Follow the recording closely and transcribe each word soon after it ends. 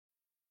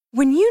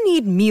When you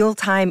need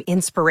mealtime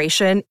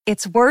inspiration,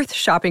 it's worth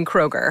shopping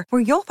Kroger,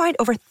 where you'll find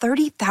over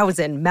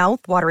 30,000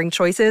 mouth-watering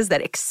choices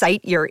that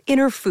excite your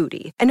inner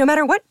foodie. And no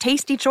matter what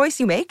tasty choice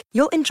you make,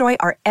 you'll enjoy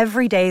our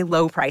everyday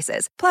low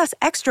prices, plus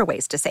extra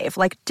ways to save,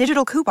 like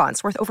digital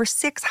coupons worth over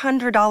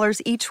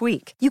 $600 each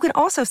week. You can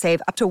also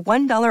save up to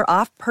 $1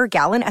 off per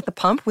gallon at the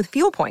pump with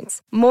fuel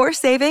points. More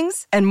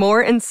savings and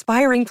more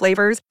inspiring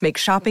flavors make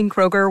shopping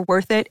Kroger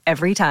worth it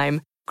every time.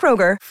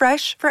 Kroger,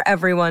 fresh for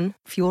everyone.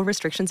 Fuel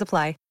restrictions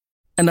apply.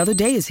 Another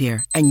day is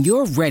here, and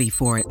you're ready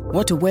for it.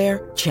 What to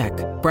wear? Check.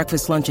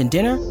 Breakfast, lunch, and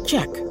dinner?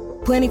 Check.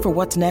 Planning for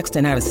what's next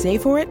and how to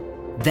save for it?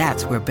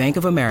 That's where Bank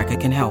of America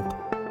can help.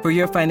 For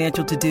your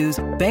financial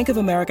to-dos, Bank of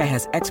America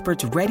has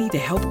experts ready to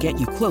help get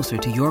you closer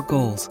to your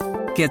goals.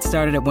 Get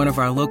started at one of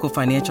our local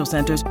financial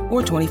centers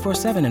or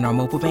 24/7 in our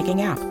mobile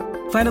banking app.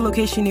 Find a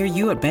location near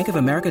you at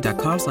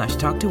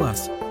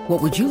bankofamerica.com/talktous.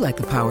 What would you like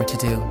the power to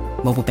do?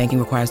 Mobile banking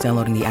requires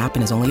downloading the app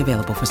and is only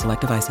available for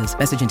select devices.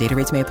 Message and data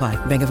rates may apply.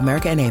 Bank of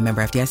America N.A.,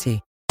 member FDIC.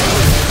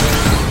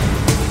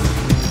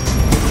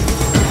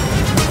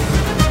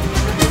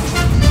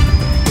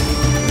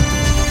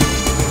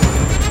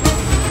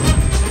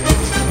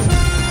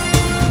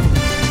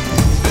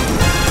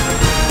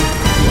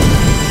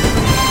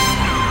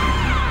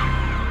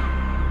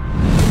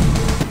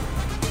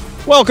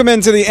 Welcome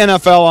into the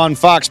NFL on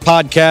Fox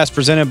podcast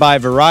presented by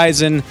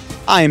Verizon.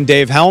 I am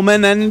Dave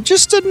Hellman, and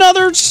just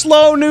another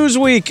slow news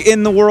week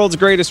in the world's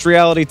greatest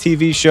reality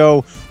TV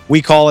show.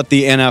 We call it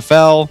the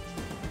NFL.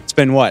 It's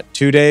been,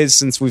 2 days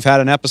since we've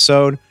had an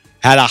episode.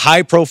 Had a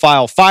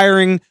high-profile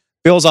firing.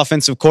 Bills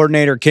offensive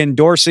coordinator Ken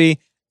Dorsey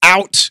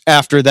out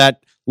after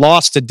that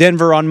loss to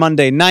Denver on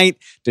Monday night.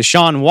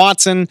 Deshaun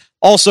Watson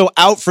also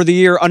out for the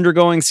year,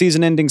 undergoing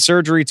season-ending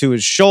surgery to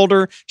his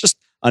shoulder. Just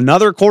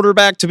another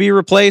quarterback to be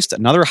replaced.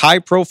 Another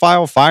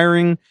high-profile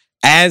firing.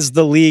 As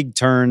the league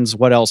turns,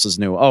 what else is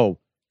new? Oh,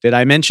 did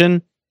I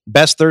mention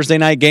best Thursday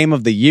night game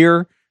of the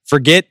year?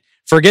 Forget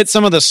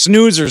some of the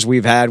snoozers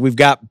we've had. We've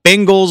got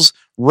Bengals,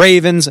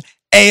 Ravens,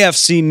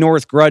 AFC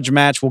North grudge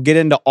match. We'll get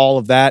into all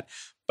of that.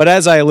 But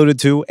as I alluded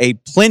to, a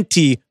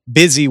plenty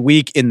busy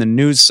week in the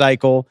news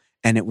cycle.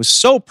 And it was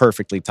so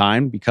perfectly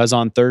timed because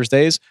on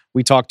Thursdays,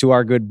 we talked to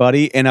our good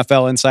buddy,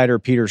 NFL insider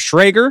Peter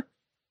Schrager.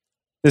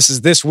 This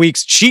is this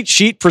week's cheat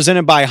sheet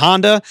presented by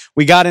Honda.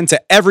 We got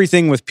into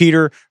everything with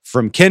Peter,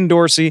 from Ken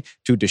Dorsey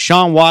to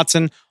Deshaun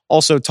Watson.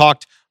 Also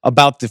talked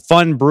about the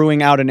fun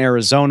brewing out in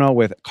Arizona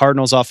with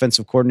Cardinals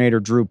offensive coordinator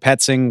Drew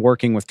Petzing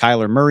working with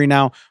Kyler Murray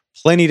now.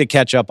 Plenty to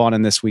catch up on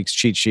in this week's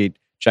cheat sheet.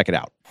 Check it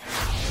out.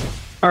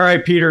 All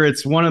right, Peter,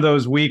 it's one of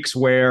those weeks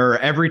where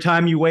every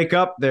time you wake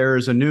up,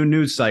 there's a new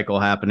news cycle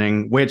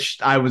happening, which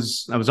I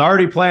was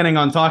already planning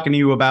on talking to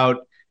you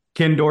about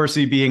Ken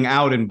Dorsey being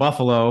out in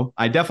Buffalo.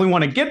 I definitely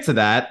want to get to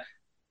that,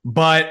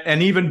 but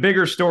an even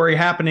bigger story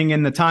happening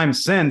in the time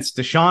since: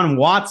 Deshaun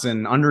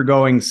Watson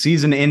undergoing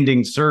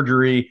season-ending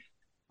surgery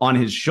on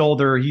his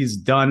shoulder. He's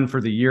done for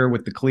the year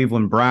with the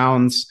Cleveland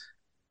Browns.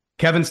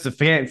 Kevin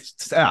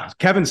Stefanski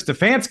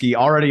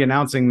already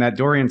announcing that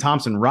Dorian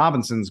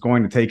Thompson-Robinson is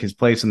going to take his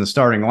place in the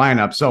starting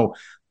lineup. So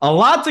a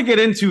lot to get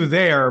into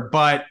there,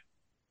 but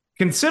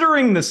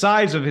considering the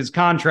size of his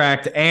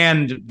contract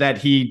and that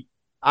he,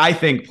 I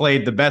think,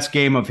 played the best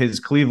game of his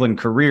Cleveland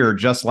career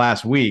just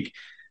last week,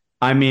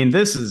 I mean,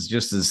 this is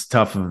just as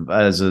tough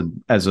as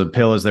a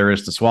pill as there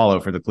is to swallow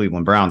for the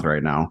Cleveland Browns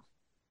right now.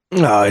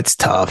 Oh, it's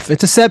tough.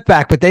 It's a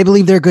setback, but they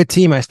believe they're a good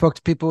team. I spoke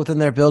to people within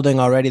their building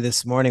already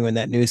this morning when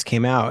that news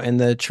came out. And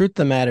the truth of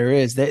the matter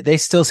is they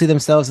still see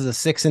themselves as a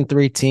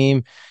 6-3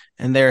 team,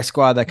 and they're a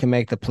squad that can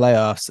make the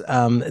playoffs.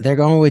 They're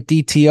going with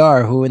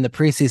DTR, who in the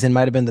preseason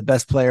might have been the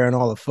best player in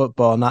all of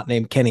football, not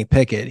named Kenny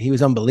Pickett. He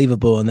was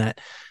unbelievable in that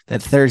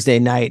Thursday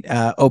night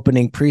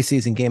opening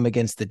preseason game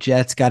against the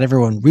Jets. Got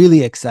everyone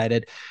really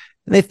excited.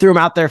 And they threw him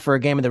out there for a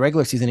game in the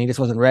regular season. He just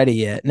wasn't ready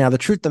yet. Now, the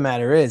truth of the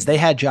matter is they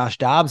had Josh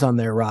Dobbs on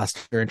their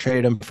roster and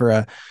traded him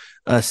for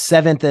a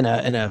seventh and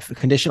a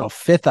conditional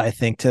fifth, I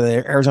think, to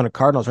the Arizona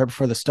Cardinals right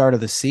before the start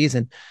of the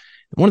season.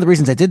 One of the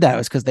reasons I did that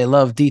was because they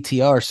love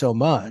DTR so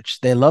much.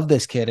 They love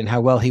this kid and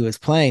how well he was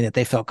playing that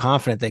they felt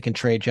confident they can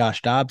trade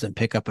Josh Dobbs and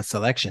pick up a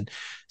selection.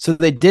 So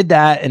they did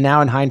that. And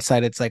now in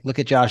hindsight, it's like, look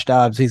at Josh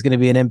Dobbs. He's going to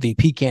be an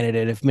MVP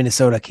candidate if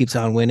Minnesota keeps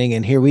on winning.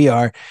 And here we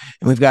are.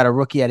 And we've got a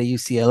rookie out of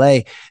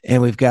UCLA.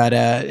 And we've got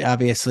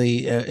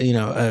obviously,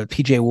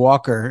 PJ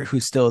Walker,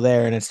 who's still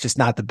there. And it's just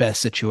not the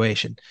best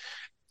situation.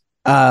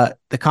 The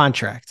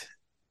contract,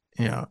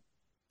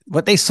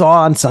 what they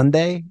saw on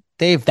Sunday,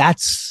 Dave,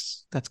 that's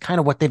kind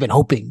of what they've been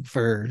hoping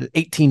for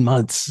 18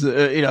 months,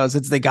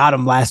 since they got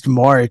him last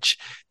March,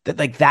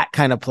 that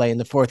kind of play in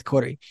the fourth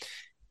quarter.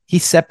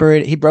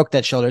 He broke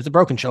that shoulder. It's a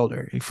broken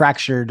shoulder. He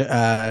fractured,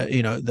 I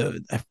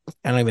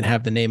don't even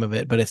have the name of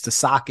it, but it's the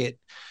socket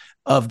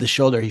of the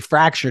shoulder. He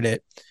fractured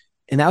it.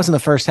 And that was in the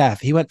first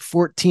half. He went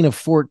 14 of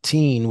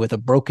 14 with a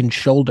broken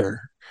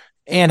shoulder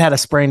and had a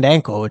sprained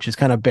ankle, which is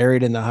kind of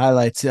buried in the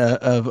highlights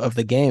of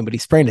the game, but he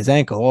sprained his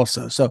ankle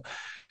also. So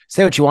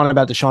say what you want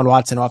about Deshaun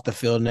Watson off the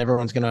field, and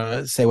everyone's going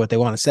to say what they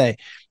want to say.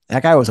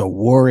 That guy was a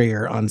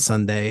warrior on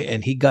Sunday,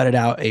 and he gutted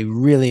out a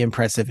really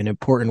impressive and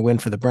important win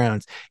for the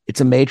Browns.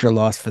 It's a major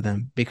loss for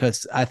them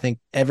because I think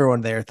everyone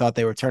there thought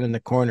they were turning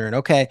the corner. And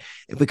okay,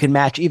 if we can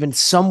match even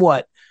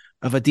somewhat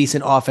of a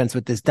decent offense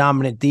with this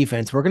dominant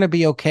defense, we're going to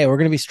be okay. We're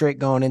going to be straight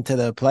going into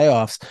the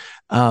playoffs.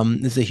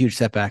 This is a huge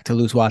setback. To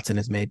lose Watson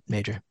is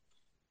major.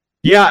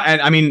 Yeah,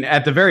 and I mean,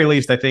 at the very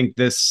least, I think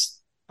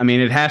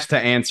it has to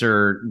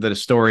answer the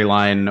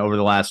storyline over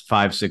the last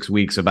 5-6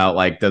 weeks about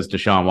like, does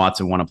Deshaun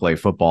Watson want to play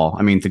football?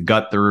 I mean, to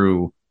gut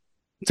through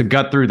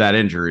that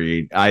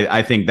injury,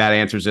 I think that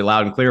answers it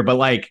loud and clear. But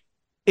like,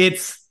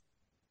 there's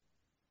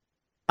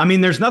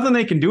nothing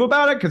they can do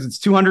about it because it's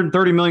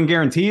 $230 million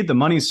guaranteed. The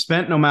money's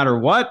spent no matter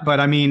what.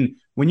 But I mean,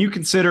 when you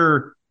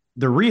consider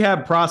the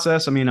rehab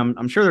process, I mean,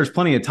 I'm sure there's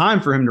plenty of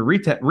time for him to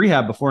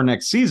rehab before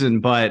next season.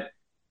 But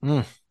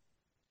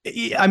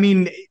I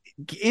mean,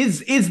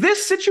 is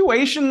this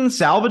situation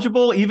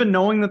salvageable, even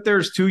knowing that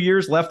there's 2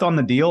 years left on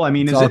the deal? I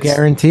mean, it's all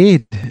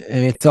guaranteed. I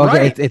mean, it's all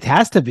right. It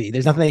has to be.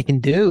 There's nothing they can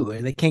do.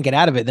 They can't get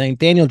out of it. I mean,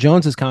 Daniel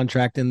Jones's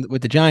contract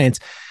with the Giants,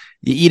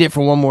 you eat it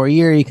for one more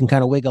year, you can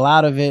kind of wiggle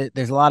out of it.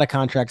 There's a lot of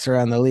contracts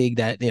around the league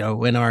that,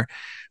 when our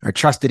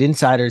trusted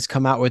insiders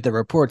come out with the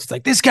reports, it's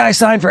like, this guy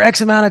signed for X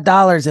amount of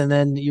dollars. And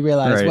then you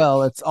realize,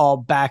 well, it's all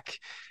back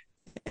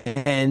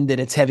and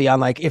it's heavy on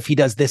like, if he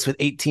does this with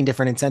 18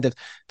 different incentives.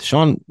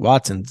 Deshaun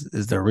Watson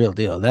is the real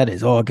deal. That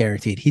is all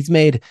guaranteed. He's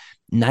made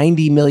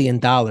 $90 million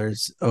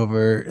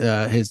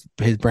over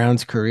his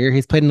Browns career.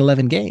 He's played in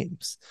 11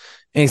 games.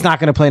 And he's not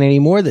going to play any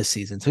more this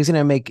season. So he's going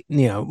to make,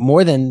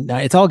 more than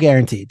it's all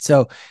guaranteed.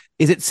 So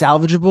is it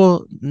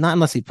salvageable? Not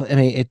unless he play. I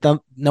mean,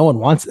 no one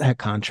wants that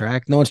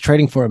contract. No one's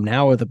trading for him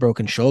now with a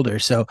broken shoulder.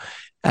 So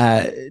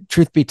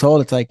truth be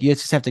told, it's like, you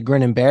just have to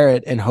grin and bear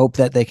it and hope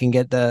that they can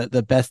get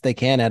the best they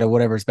can out of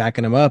whatever's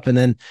backing them up. And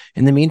then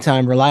in the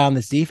meantime, rely on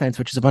this defense,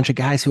 which is a bunch of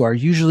guys who are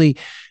usually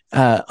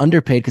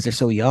underpaid because they're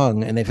so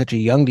young and they have such a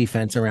young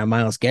defense around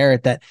Myles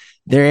Garrett that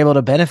they're able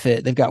to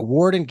benefit. They've got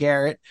Ward and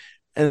Garrett,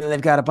 and then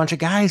they've got a bunch of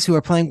guys who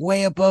are playing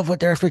way above what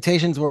their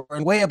expectations were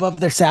and way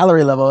above their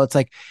salary level. It's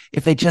like,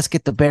 if they just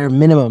get the bare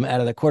minimum out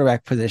of the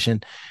quarterback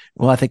position,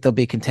 well, I think they'll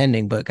be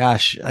contending. But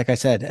gosh, like I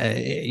said,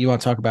 you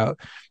want to talk about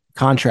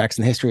contracts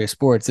in the history of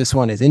sports. This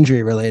one is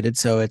injury related.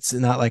 So it's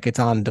not like it's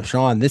on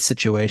Deshaun, this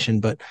situation,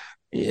 but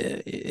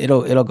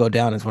it'll go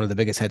down as one of the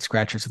biggest head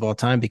scratchers of all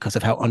time because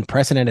of how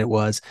unprecedented it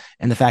was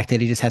and the fact that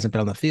he just hasn't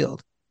been on the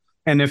field.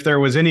 And if there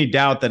was any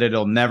doubt that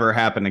it'll never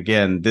happen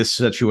again, this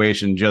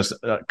situation just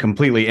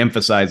completely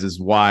emphasizes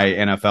why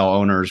NFL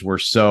owners were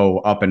so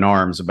up in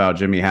arms about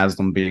Jimmy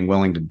Haslam being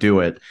willing to do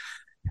it.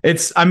 I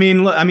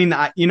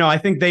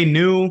think they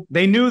knew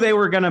they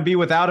were going to be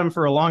without him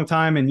for a long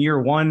time in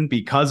year one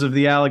because of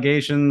the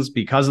allegations,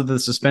 because of the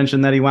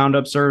suspension that he wound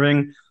up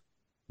serving.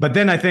 But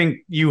then I think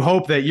you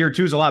hope that year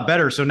two is a lot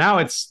better. So now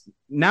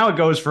it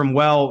goes from,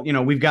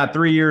 we've got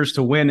 3 years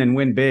to win and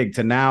win big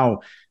to now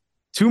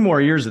 2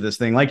 more years of this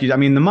thing. The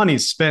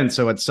money's spent.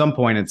 So at some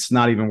point it's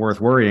not even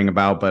worth worrying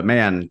about, but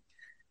man,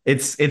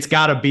 it's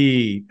gotta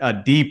be a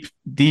deep,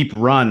 deep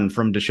run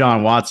from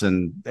Deshaun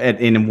Watson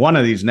in one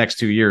of these next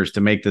 2 years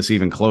to make this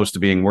even close to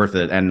being worth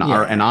it. And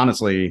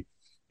honestly,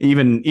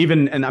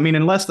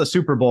 unless the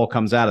Super Bowl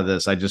comes out of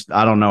this, I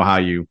don't know how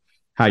you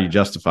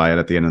justify it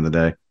at the end of the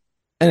day.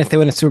 And if they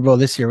win a Super Bowl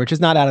this year, which is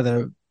not out of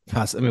the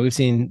possible, we've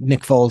seen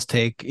Nick Foles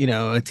take,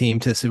 a team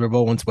to the Super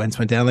Bowl once Wentz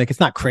went down. Like,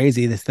 it's not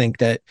crazy to think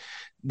that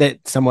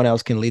someone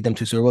else can lead them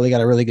to Super Bowl. They got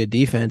a really good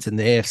defense in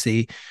the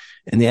AFC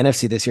and the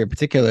NFC this year in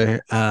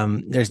particular.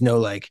 There's no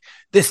like,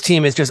 this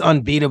team is just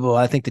unbeatable.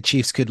 I think the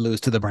Chiefs could lose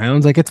to the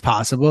Browns. Like, it's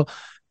possible.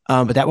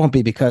 But that won't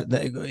be because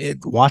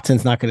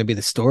Watson's not going to be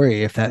the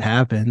story if that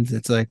happens.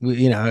 It's like,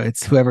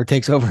 it's whoever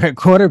takes over at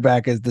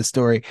quarterback is the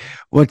story.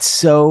 What's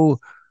so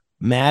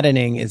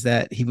maddening is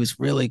that he was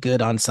really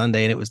good on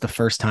Sunday, and it was the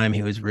first time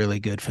he was really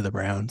good for the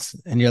Browns.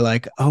 And you're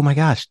like, oh my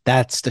gosh,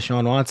 that's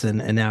Deshaun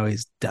Watson, and now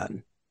he's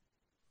done.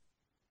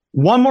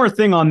 One more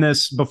thing on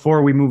this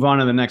before we move on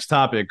to the next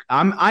topic.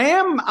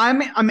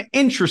 I'm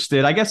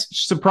interested. I guess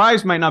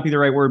surprised might not be the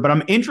right word, but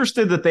I'm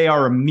interested that they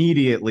are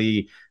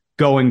immediately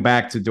going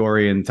back to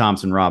Dorian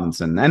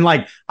Thompson-Robinson. And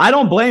I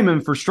don't blame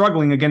him for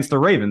struggling against the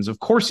Ravens. Of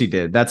course he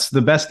did. That's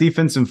the best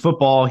defense in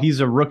football.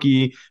 He's a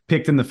rookie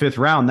picked in the 5th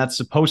round. That's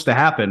supposed to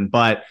happen,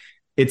 but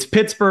it's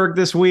Pittsburgh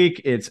this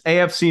week. It's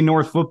AFC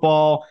North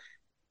football.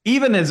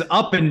 Even as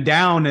up and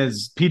down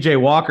as PJ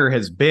Walker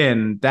has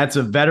been, that's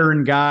a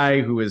veteran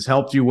guy who has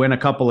helped you win a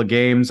couple of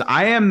games.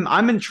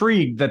 I'm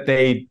intrigued that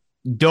they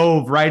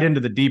dove right into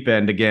the deep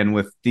end again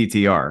with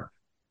DTR.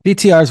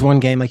 DTR's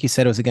one game, like you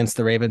said, it was against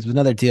the Ravens. It was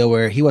another deal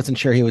where he wasn't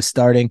sure he was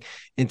starting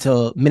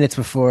until minutes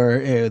before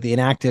the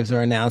inactives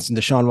are announced, and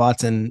Deshaun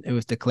Watson, it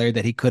was declared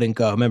that he couldn't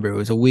go. Remember, it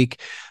was a week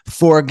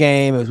 4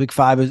 game. It was week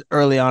 5. It was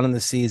early on in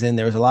the season.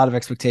 There was a lot of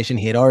expectation.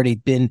 He had already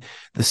been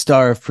the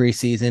star of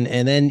preseason,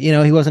 and then,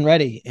 he wasn't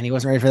ready, and he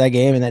wasn't ready for that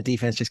game, and that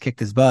defense just kicked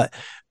his butt.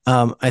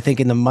 I think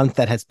in the month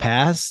that has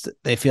passed,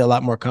 they feel a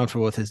lot more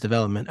comfortable with his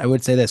development. I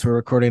would say this, we're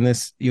recording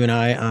this, you and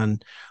I,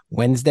 on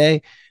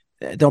Wednesday.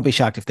 don't be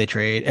shocked if they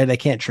trade, and they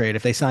can't trade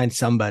if they sign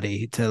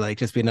somebody to like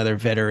just be another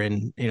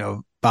veteran,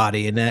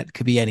 body, and that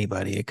could be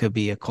anybody. It could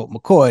be a Colt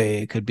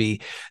McCoy. It could be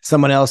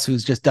someone else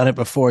who's just done it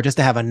before, just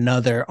to have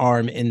another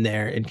arm in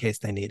there in case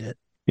they need it.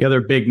 The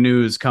other big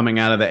news coming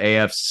out of the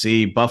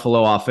AFC,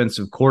 Buffalo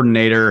offensive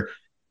coordinator,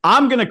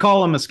 I'm going to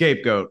call him a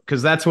scapegoat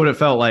because that's what it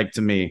felt like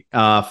to me.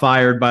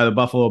 Fired by the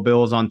Buffalo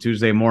Bills on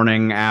Tuesday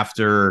morning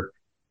after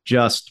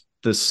just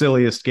the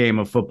silliest game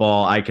of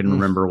football I can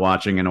remember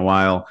watching in a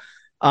while.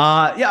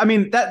 I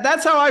mean,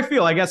 that's how I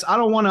feel. I guess I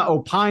don't want to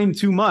opine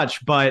too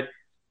much, but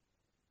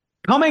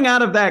coming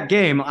out of that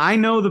game, I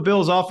know the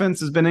Bills' offense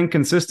has been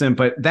inconsistent,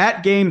 but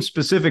that game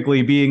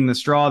specifically being the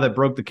straw that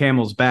broke the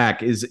camel's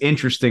back is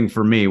interesting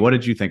for me. What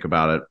did you think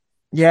about it?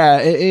 Yeah,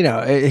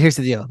 here's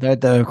the deal. They're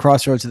at the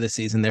crossroads of the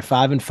season. They're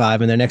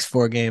 5-5, and their next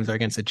 4 games are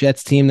against a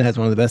Jets team that has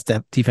one of the best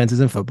defenses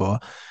in football.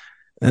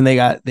 Then they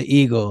got the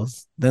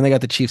Eagles. Then they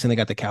got the Chiefs, and they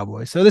got the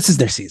Cowboys. So this is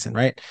their season,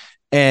 right?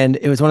 And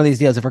it was one of these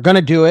deals. If we're going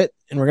to do it,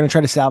 and we're going to try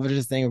to salvage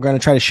this thing, we're going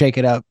to try to shake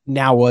it up,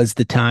 now was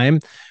the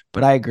time.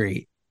 But I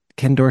agree.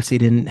 Ken Dorsey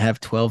didn't have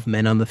 12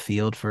 men on the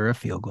field for a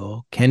field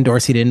goal. Ken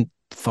Dorsey didn't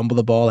fumble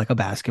the ball like a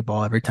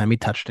basketball every time he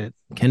touched it.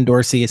 Ken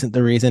Dorsey isn't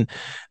the reason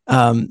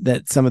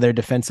that some of their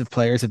defensive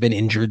players have been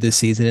injured this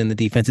season and the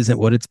defense isn't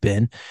what it's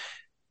been.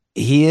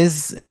 He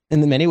is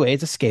in many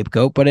ways a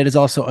scapegoat, but it is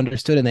also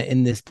understood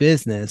in this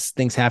business,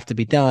 things have to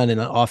be done, and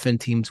often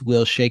teams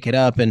will shake it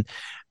up. And,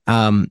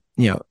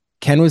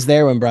 Ken was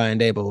there when Brian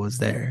Daboll was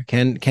there.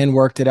 Ken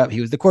worked it up.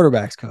 He was the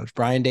quarterback's coach.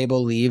 Brian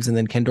Daboll leaves, and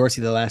then Ken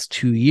Dorsey the last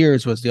 2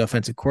 years was the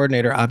offensive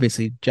coordinator.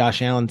 Obviously,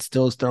 Josh Allen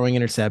still is throwing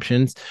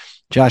interceptions.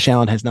 Josh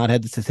Allen has not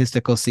had the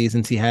statistical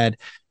seasons he had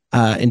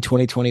in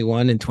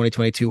 2021 and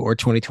 2022 or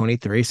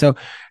 2023. So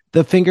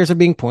the fingers are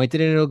being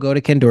pointed, and it'll go to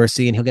Ken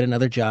Dorsey, and he'll get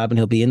another job, and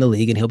he'll be in the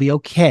league, and he'll be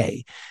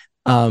okay.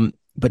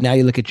 But now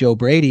you look at Joe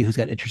Brady, who's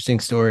got an interesting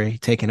story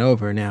taking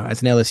over now.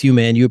 As an LSU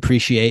man, you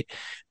appreciate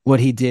what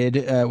he did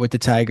with the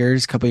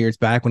Tigers a couple of years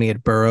back when he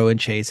had Burrow and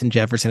Chase and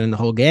Jefferson and the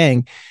whole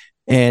gang.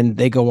 And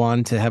they go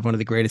on to have one of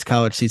the greatest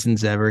college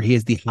seasons ever. He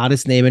is the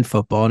hottest name in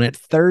football. And at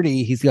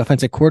 30, he's the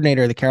offensive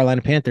coordinator of the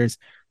Carolina Panthers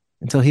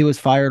until he was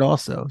fired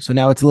also. So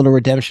now it's a little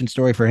redemption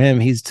story for him.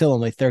 He's still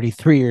only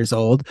 33 years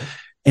old,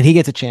 and he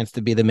gets a chance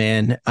to be the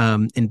man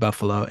in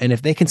Buffalo. And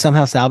if they can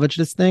somehow salvage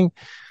this thing,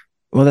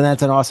 well, then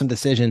that's an awesome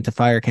decision to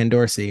fire Ken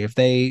Dorsey. If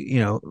they,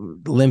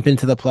 limp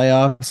into the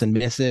playoffs and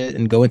miss it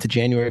and go into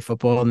January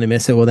football and they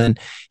miss it, well, then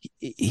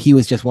he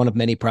was just one of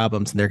many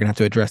problems, and they're going to have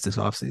to address this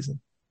offseason.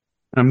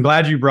 I'm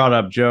glad you brought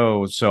up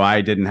Joe, so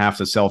I didn't have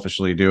to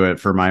selfishly do it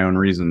for my own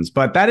reasons.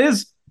 But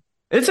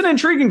it's an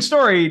intriguing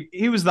story.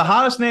 He was the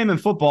hottest name in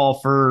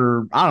football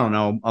for,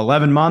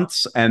 11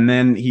 months. And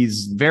then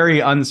he's very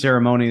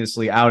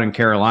unceremoniously out in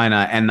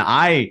Carolina. And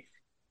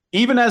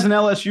even as an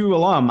LSU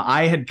alum,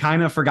 I had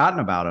kind of forgotten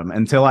about him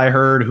until I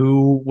heard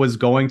who was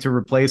going to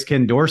replace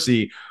Ken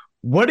Dorsey.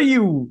 What do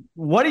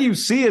you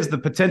see as the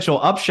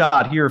potential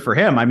upshot here for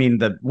him? I mean,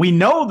 we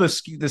know the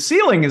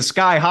ceiling is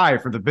sky high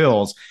for the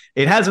Bills.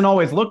 It hasn't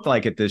always looked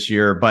like it this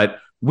year, but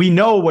we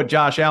know what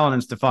Josh Allen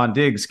and Stephon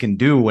Diggs can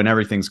do when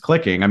everything's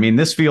clicking. I mean,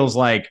 this feels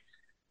like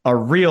a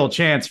real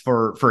chance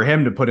for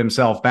him to put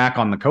himself back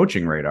on the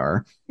coaching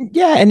radar.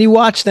 Yeah, and you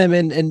watch them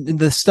and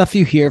the stuff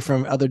you hear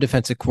from other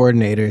defensive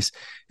coordinators,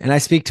 and I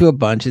speak to a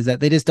bunch, is that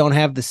they just don't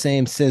have the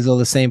same sizzle,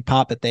 the same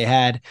pop that they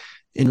had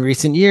in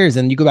recent years.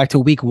 And you go back to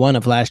week 1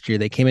 of last year,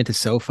 they came into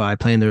SoFi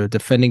playing the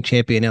defending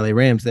champion LA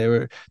Rams.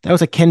 That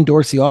was a Ken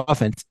Dorsey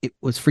offense. It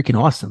was freaking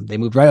awesome. They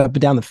moved right up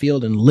and down the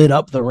field and lit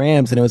up the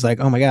Rams. And it was like,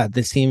 oh my God,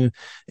 this team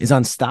is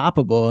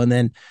unstoppable. And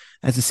then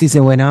as the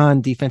season went on,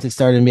 defenses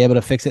started to be able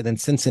to fix it. Then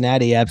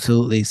Cincinnati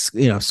absolutely,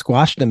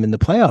 squashed them in the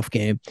playoff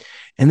game.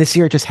 And this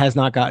year it just has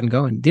not gotten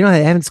going. Do you know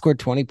they haven't scored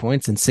 20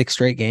 points in 6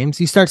 straight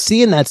games? You start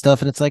seeing that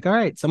stuff, and it's like, all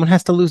right, someone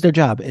has to lose their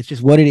job. It's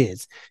just what it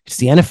is. It's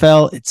the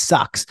NFL. It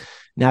sucks.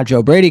 Now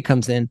Joe Brady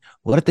comes in.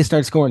 What if they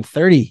start scoring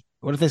 30?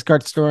 What if they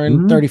start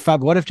scoring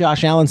 35? What if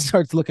Josh Allen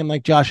starts looking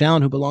like Josh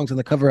Allen, who belongs on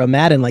the cover of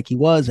Madden like he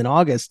was in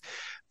August?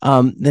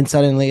 Then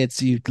suddenly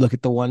you look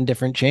at the one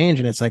different change,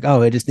 and it's like,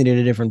 oh, it just needed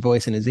a different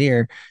voice in his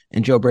ear,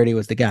 and Joe Brady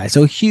was the guy.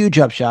 So huge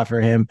upshot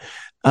for him.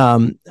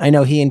 I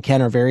know he and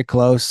Ken are very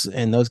close,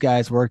 and those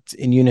guys worked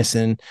in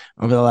unison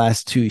over the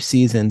last 2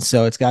 seasons.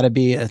 So it's got to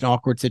be an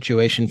awkward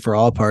situation for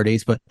all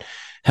parties, but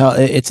hell,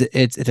 it's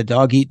a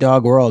dog eat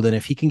dog world. And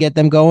if he can get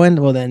them going,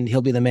 well, then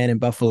he'll be the man in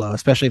Buffalo,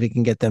 especially if he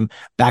can get them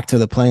back to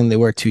the plane they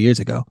were 2 years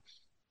ago.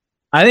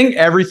 I think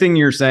everything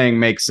you're saying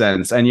makes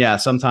sense. And yeah,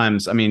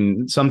 sometimes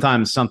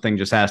something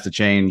just has to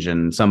change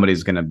and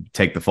somebody's going to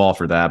take the fall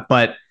for that.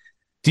 But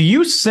do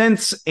you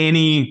sense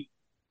any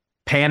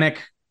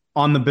panic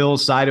on the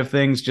Bills side of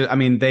things?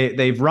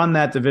 They've run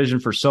that division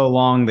for so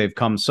long. They've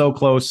come so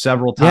close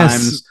several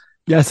times.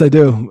 Yes, I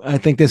do. I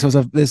think this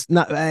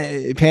not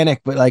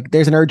panic, but like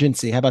there's an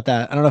urgency. How about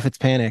that? I don't know if it's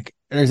panic.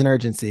 There's an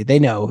urgency. They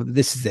know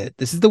this is it.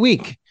 This is the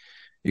week.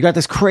 You got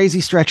this crazy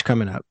stretch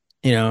coming up.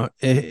 You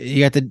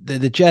got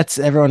the Jets.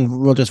 Everyone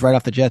will just write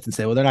off the Jets and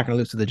say, well, they're not going to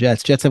lose to the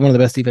Jets. Jets have one of the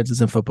best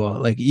defenses in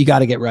football. Like, you got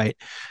to get right.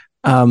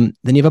 Then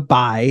you have a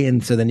bye,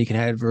 and so then you can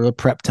have a little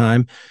prep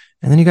time.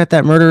 And then you got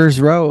that murderer's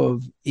row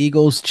of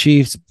Eagles,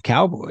 Chiefs,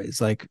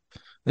 Cowboys. Like,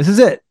 this is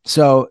it.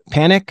 So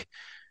panic.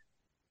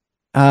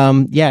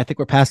 Yeah, I think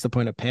we're past the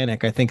point of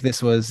panic. I think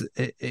this was,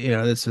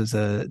 this was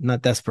a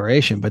not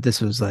desperation, but this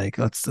was like,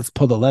 let's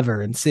pull the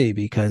lever and see,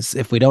 because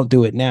if we don't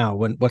do it now,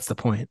 what's the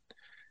point?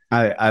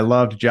 I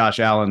loved Josh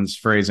Allen's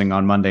phrasing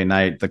on Monday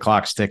night, the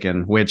clock's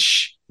ticking,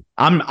 which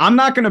I'm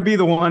not going to be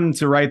the one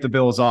to write the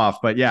Bills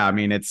off, but yeah, I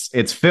mean,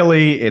 it's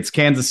Philly, it's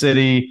Kansas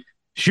City.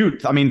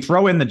 Shoot, I mean,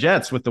 throw in the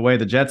Jets with the way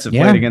the Jets have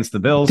played against the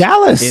Bills.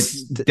 Dallas.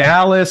 It's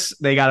Dallas.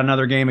 They got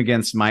another game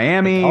against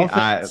Miami.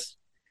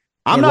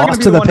 I'm they not going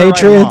to be the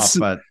Patriots,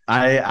 but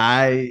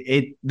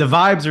the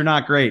vibes are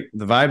not great.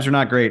 The vibes are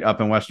not great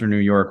up in Western New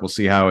York. We'll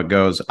see how it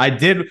goes. I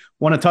did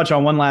want to touch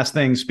on one last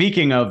thing.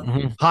 Speaking of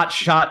hot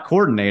shot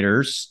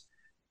coordinators,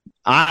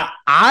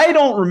 I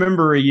don't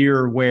remember a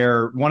year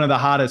where one of the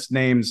hottest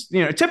names,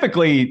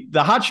 typically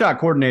the hot shot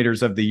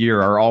coordinators of the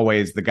year are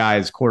always the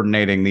guys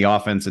coordinating the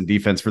offense and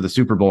defense for the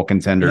Super Bowl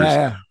contenders.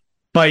 Yeah.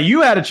 But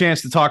you had a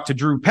chance to talk to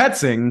Drew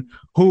Petzing,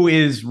 who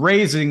is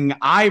raising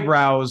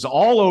eyebrows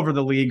all over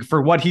the league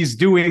for what he's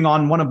doing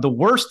on one of the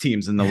worst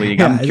teams in the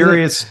league. I'm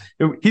curious.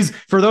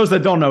 For those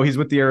that don't know, he's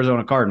with the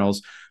Arizona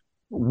Cardinals.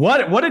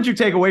 What did you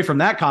take away from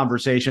that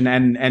conversation?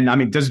 And I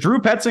mean, does Drew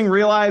Petzing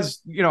realize,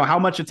 how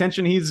much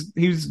attention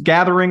he's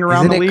gathering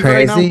around the league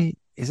right now?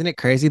 Isn't it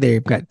crazy?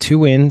 They've got 2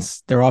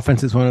 wins. Their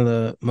offense is one of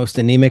the most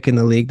anemic in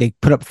the league. They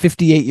put up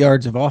 58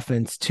 yards of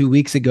offense 2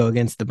 weeks ago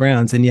against the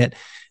Browns, and yet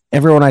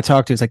everyone I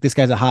talk to is like, this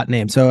guy's a hot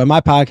name. So in my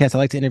podcast, I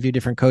like to interview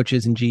different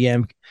coaches and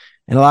GM.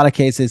 In a lot of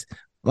cases,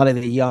 a lot of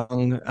the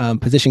young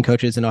position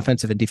coaches and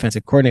offensive and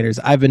defensive coordinators,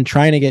 I've been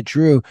trying to get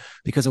Drew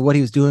because of what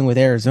he was doing with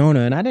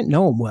Arizona. And I didn't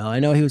know him well. I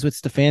know he was with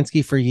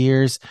Stefanski for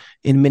years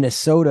in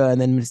Minnesota, and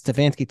then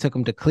Stefanski took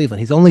him to Cleveland.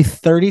 He's only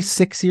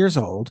 36 years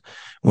old,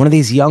 one of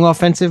these young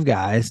offensive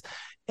guys.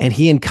 And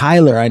he and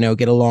Kyler, I know,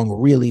 get along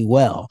really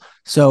well.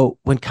 So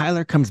when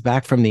Kyler comes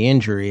back from the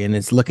injury and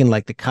it's looking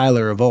like the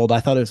Kyler of old,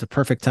 I thought it was a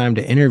perfect time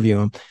to interview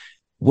him.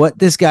 What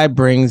this guy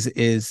brings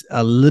is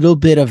a little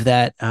bit of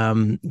that,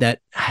 that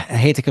I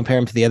hate to compare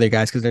him to the other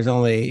guys because there's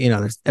only,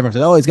 there's everyone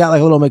says, oh, he's got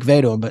like a little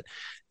McVay to him, but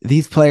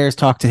these players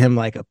talk to him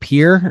like a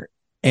peer,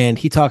 and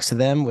he talks to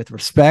them with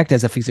respect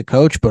as if he's a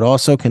coach, but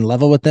also can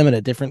level with them in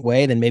a different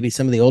way than maybe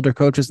some of the older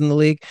coaches in the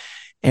league.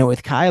 And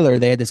with Kyler,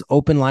 they had this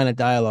open line of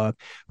dialogue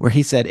where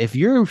he said, if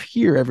you're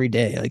here every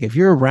day, like if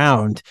you're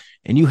around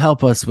and you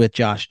help us with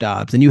Josh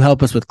Dobbs and you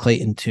help us with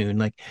Clayton Tune,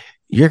 like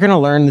you're going to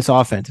learn this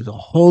offense. It's a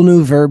whole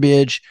new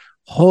verbiage,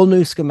 whole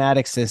new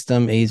schematic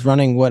system. He's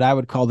running what I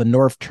would call the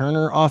North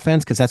Turner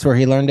offense because that's where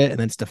he learned it. And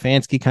then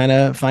Stefanski kind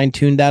of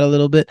fine-tuned that a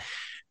little bit.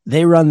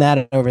 They run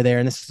that over there.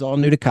 And this is all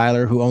new to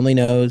Kyler, who only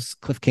knows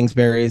Cliff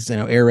Kingsbury's,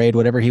 air raid,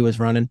 whatever he was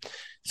running.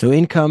 So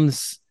in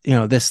comes,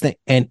 this thing.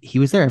 And he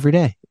was there every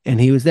day. And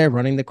he was there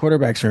running the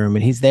quarterback's room,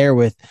 and he's there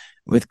with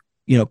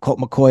Colt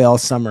McCoy all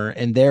summer,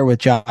 and there with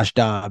Josh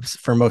Dobbs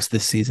for most of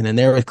this season, and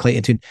there with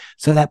Clayton Tune,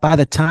 so that by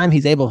the time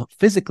he's able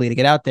physically to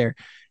get out there,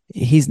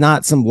 he's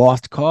not some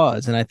lost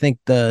cause. And I think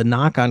the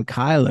knock on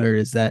Kyler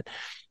is that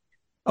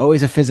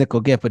always a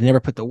physical gift, but he never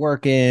put the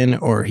work in,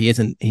 or he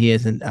isn't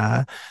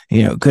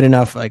good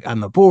enough, like on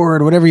the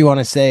board, whatever you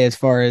want to say, as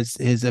far as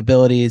his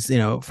abilities,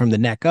 from the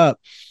neck up.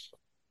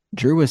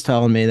 Drew was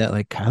telling me that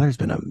like Kyler's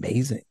been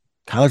amazing.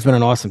 Kyler's been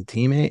an awesome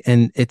teammate,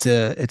 and it's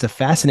a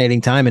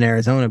fascinating time in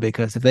Arizona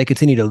because if they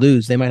continue to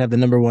lose, they might have the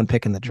number 1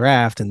 pick in the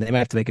draft, and they might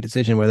have to make a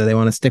decision whether they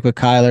want to stick with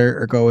Kyler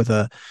or go with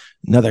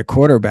another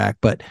quarterback.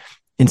 But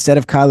instead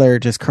of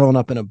Kyler just curling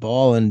up in a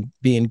ball and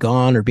being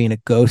gone or being a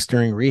ghost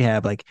during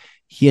rehab, like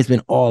he has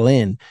been all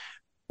in,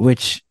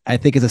 which I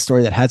think is a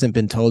story that hasn't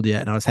been told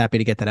yet. And I was happy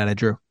to get that out of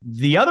Drew.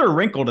 The other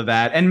wrinkle to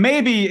that, and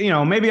maybe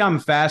I'm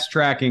fast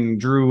tracking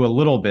Drew a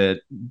little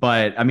bit,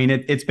 but I mean,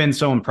 it's been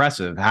so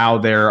impressive how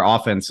their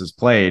offense has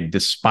played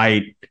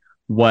despite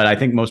what I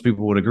think most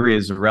people would agree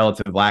is a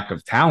relative lack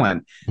of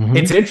talent. Mm-hmm.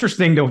 It's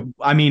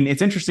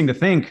interesting to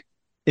think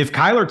if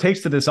Kyler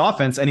takes to this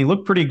offense, and he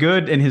looked pretty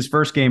good in his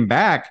first game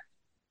back,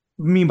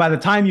 I mean, by the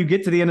time you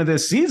get to the end of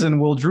this season,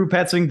 will Drew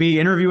Petzing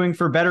be interviewing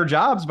for better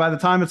jobs by the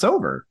time it's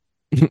over?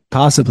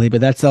 Possibly, but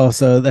that's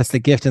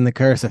the gift and the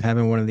curse of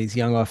having one of these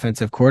young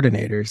offensive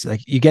coordinators. Like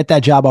you get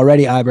that job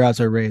already, eyebrows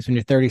are raised when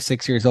you're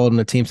 36 years old and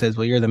the team says,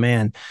 well, you're the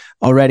man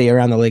already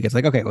around the league. It's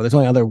like, okay, well, there's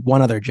only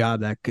one other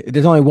job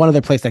there's only one other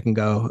place that can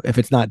go. If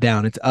it's not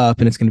down, it's up,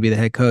 and it's going to be the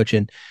head coach.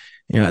 And,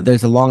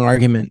 there's a long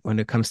argument when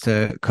it comes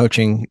to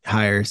coaching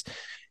hires.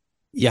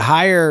 You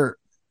hire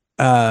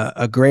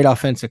a great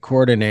offensive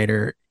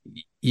coordinator,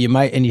 you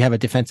might, and you have a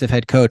defensive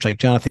head coach like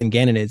Jonathan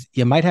Gannon is,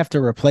 you might have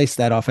to replace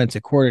that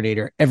offensive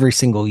coordinator every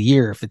single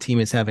year if the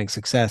team is having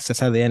success. That's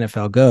how the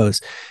NFL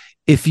goes.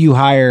 If you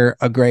hire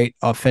a great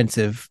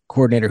offensive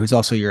coordinator who's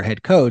also your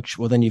head coach,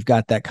 well, then you've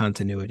got that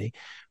continuity,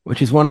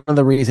 which is one of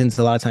the reasons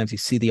a lot of times you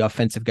see the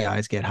offensive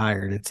guys get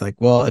hired. It's like,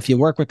 well, if you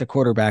work with the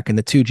quarterback and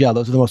the two gel,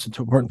 those are the most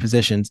important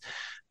positions.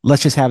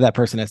 Let's just have that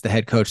person as the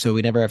head coach so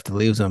we never have to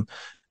lose them.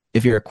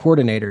 if you're a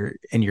coordinator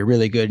and you're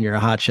really good and you're a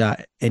hot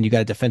shot and you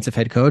got a defensive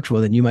head coach,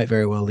 well, then you might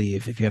very well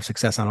leave if you have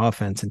success on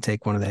offense and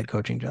take one of the head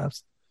coaching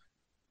jobs.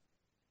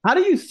 How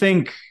do you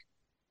think?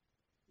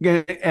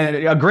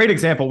 A great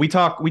example. We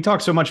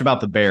talk so much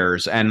about the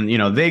Bears, and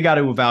they got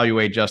to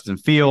evaluate Justin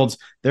Fields.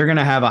 They're going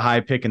to have a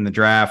high pick in the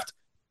draft,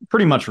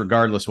 pretty much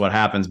regardless what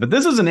happens. But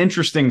this is an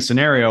interesting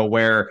scenario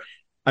where,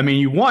 I mean,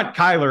 you want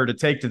Kyler to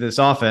take to this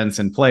offense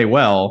and play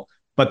well,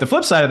 but the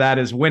flip side of that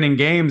is winning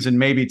games and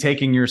maybe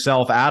taking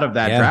yourself out of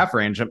that draft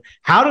range.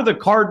 How do the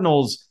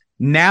Cardinals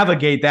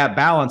navigate that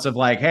balance of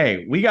like,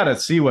 hey, we got to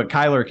see what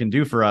Kyler can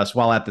do for us,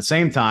 while at the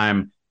same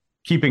time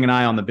keeping an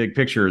eye on the big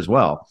picture as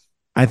well?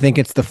 I think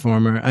it's the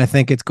former. I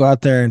think it's go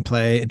out there and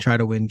play and try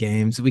to win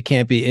games. We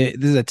can't be.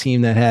 This is a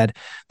team that had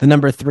the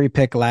number 3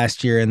 pick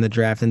last year in the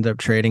draft, ended up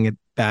trading it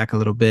back a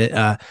little bit.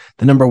 The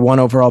number 1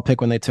 overall pick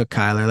when they took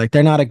Kyler. Like,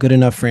 they're not a good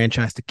enough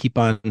franchise to keep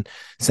on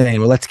saying,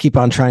 well, let's keep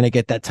on trying to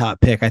get that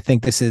top pick. I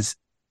think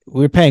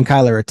we're paying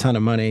Kyler a ton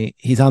of money.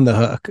 He's on the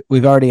hook.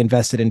 We've already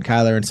invested in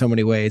Kyler in so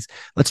many ways.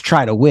 Let's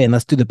try to win.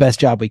 Let's do the best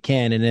job we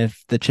can. And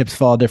if the chips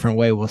fall a different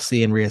way, we'll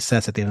see and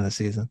reassess at the end of the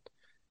season.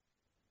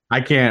 I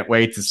can't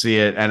wait to see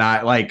it. And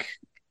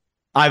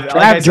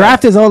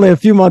draft is only a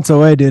few months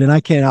away, dude, and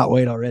I cannot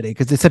wait already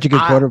because it's such a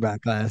good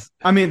quarterback class.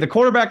 I mean, the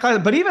quarterback class,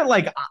 but even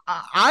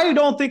I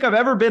don't think I've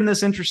ever been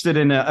this interested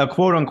in a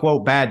quote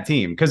unquote bad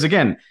team. Because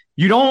again,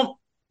 you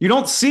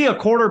don't see a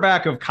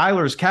quarterback of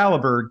Kyler's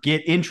caliber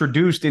get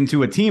introduced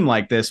into a team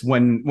like this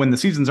when the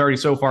season's already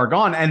so far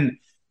gone. And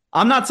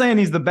I'm not saying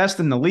he's the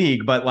best in the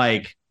league, but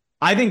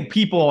I think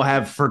people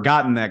have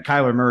forgotten that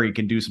Kyler Murray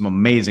can do some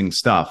amazing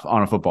stuff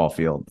on a football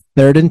field.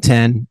 3rd and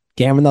 10,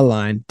 gammon the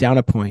line, down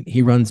a point.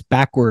 He runs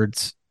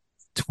backwards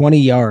 20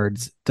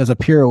 yards, does a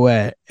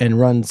pirouette, and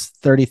runs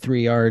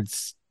 33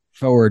 yards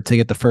forward to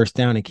get the first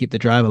down and keep the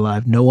drive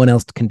alive. No one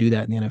else can do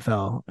that in the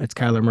NFL. It's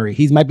Kyler Murray.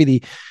 He might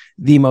be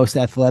the most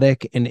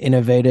athletic and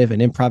innovative and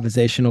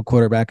improvisational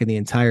quarterback in the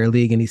entire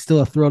league, and he's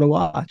still a thrill to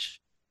watch.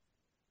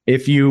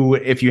 If you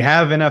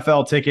have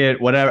NFL ticket,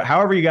 whatever,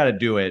 however you got to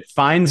do it,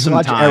 find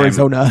some time.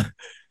 Arizona.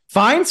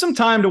 Find some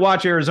time to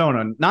watch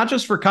Arizona, not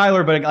just for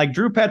Kyler, but like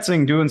Drew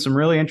Petzing doing some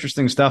really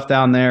interesting stuff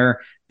down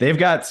there. They've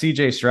got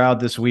CJ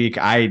Stroud this week.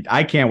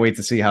 I can't wait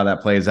to see how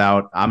that plays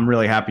out. I'm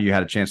really happy you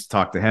had a chance to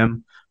talk to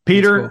him.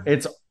 Peter, cool.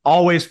 It's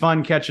always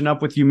fun catching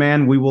up with you,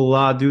 man. We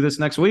will do this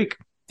next week.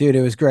 Dude,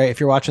 it was great.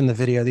 If you're watching the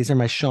video, these are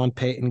my Sean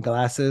Payton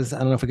glasses. I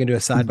don't know if we can do a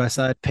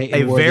side-by-side.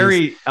 Payton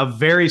a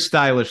very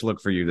stylish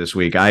look for you this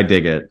week. I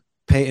dig it.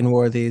 Peyton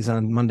wore these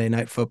on Monday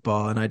Night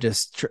Football, and I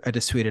just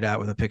tweeted out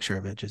with a picture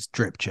of it, just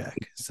drip check.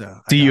 So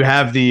do you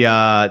have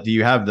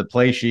the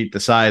play sheet the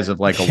size of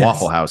like a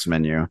Waffle House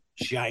menu?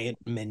 Giant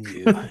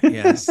menu.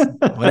 Yes.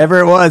 Whatever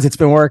it was, it's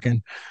been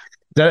working.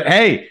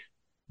 Hey,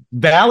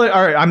 valid.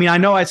 I mean, I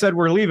know I said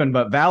we're leaving,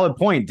 but valid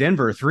point.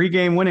 Denver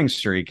 3-game winning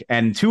streak,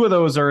 and 2 of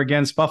those are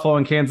against Buffalo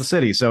and Kansas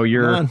City. So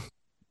your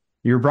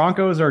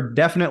Broncos are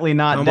definitely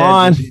not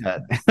dead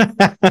yet.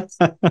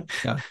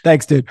 Yeah.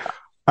 Thanks, dude.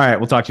 All right,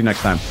 we'll talk to you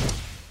next time.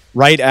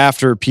 Right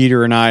after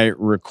Peter and I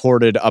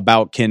recorded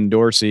about Ken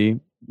Dorsey,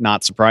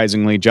 not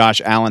surprisingly,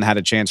 Josh Allen had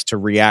a chance to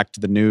react to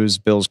the news.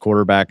 Bills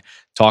quarterback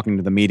talking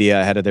to the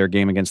media ahead of their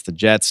game against the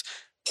Jets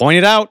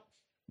pointed out,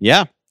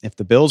 if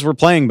the Bills were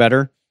playing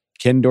better,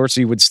 Ken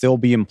Dorsey would still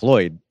be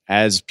employed.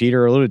 As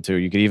Peter alluded to,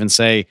 you could even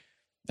say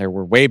there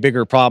were way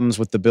bigger problems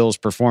with the Bills'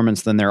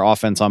 performance than their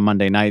offense on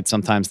Monday night.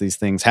 Sometimes these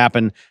things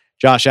happen.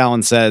 Josh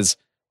Allen says,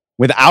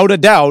 without a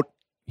doubt,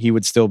 he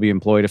would still be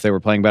employed if they were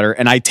playing better.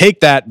 And I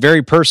take that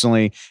very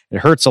personally. It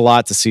hurts a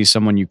lot to see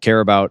someone you care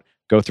about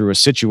go through a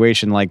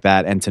situation like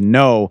that, and to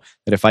know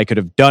that if I could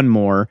have done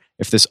more,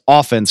 if this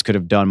offense could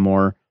have done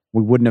more,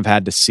 we wouldn't have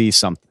had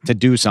to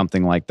do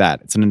something like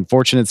that. It's an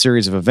unfortunate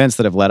series of events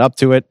that have led up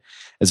to it.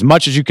 As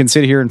much as you can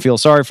sit here and feel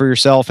sorry for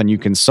yourself and you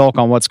can sulk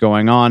on what's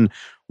going on,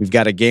 we've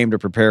got a game to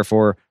prepare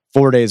for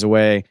 4 days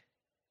away,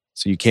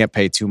 so you can't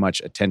pay too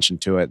much attention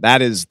to it.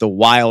 That is the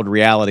wild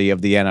reality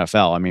of the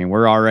NFL. I mean,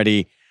 we're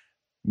already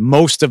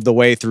most of the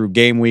way through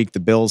game week. The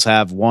Bills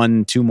have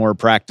 1-2 more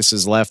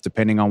practices left,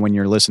 depending on when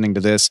you're listening to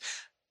this,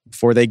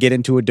 before they get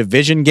into a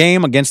division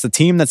game against the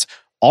team that's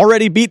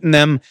already beaten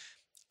them.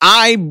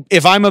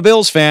 If I'm a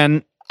Bills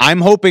fan,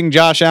 I'm hoping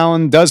Josh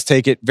Allen does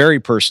take it very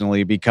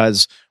personally,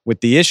 because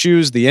with the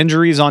issues, the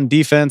injuries on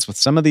defense, with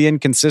some of the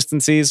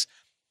inconsistencies,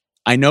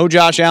 I know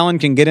Josh Allen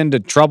can get into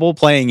trouble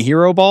playing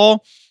hero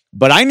ball,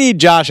 but I need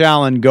Josh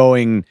Allen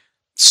going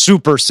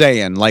Super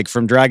Saiyan, like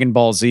from Dragon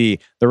Ball Z,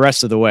 the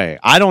rest of the way.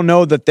 I don't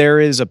know that there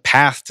is a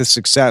path to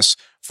success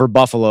for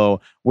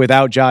Buffalo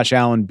without Josh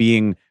Allen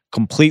being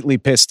completely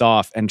pissed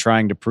off and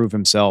trying to prove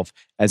himself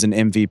as an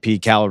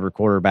MVP caliber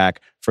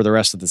quarterback for the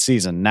rest of the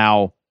season.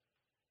 Now,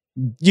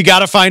 you got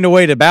to find a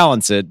way to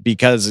balance it,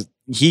 because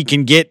he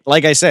can get,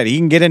 like I said, he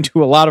can get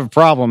into a lot of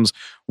problems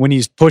when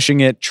he's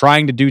pushing it,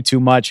 trying to do too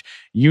much.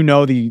 You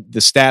know, the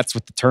stats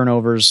with the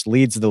turnovers,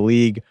 leads the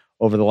league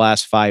over the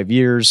last 5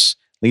 years.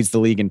 Leads the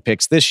league in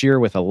picks this year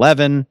with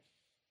 11.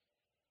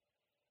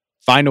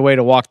 Find a way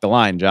to walk the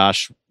line,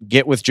 Josh.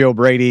 Get with Joe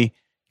Brady.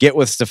 Get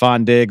with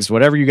Stephon Diggs.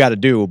 Whatever you got to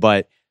do.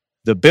 But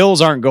the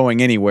Bills aren't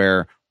going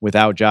anywhere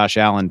without Josh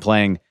Allen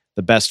playing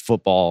the best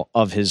football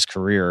of his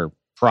career,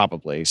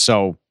 probably.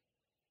 So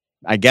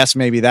I guess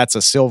maybe that's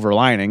a silver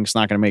lining. It's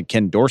not going to make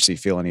Ken Dorsey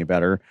feel any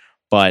better.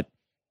 But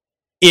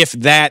if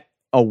that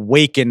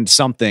awakened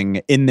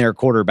something in their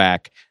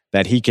quarterback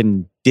that he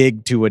can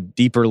dig to a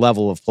deeper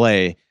level of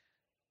play,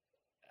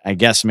 I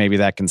guess maybe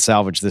that can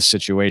salvage this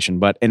situation.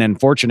 But an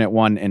unfortunate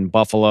one in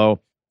Buffalo.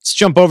 Let's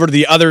jump over to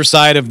the other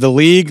side of the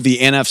league, the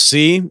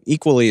NFC.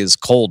 Equally as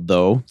cold,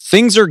 though.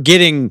 Things are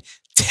getting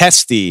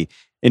testy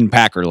in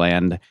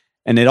Packerland,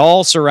 and it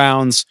all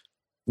surrounds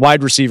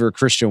wide receiver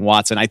Christian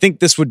Watson. I think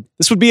this would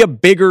be a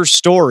bigger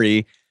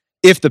story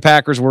if the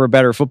Packers were a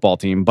better football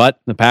team, but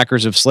the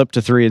Packers have slipped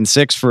to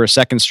 3-6 for a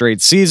second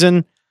straight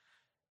season.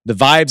 The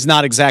vibe's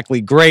not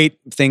exactly great.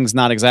 Things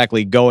not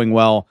exactly going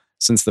well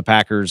since the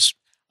Packers,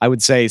 I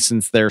would say,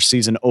 since their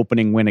season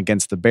opening win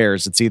against the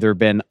Bears. It's either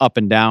been up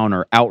and down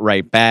or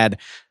outright bad.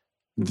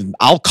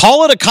 I'll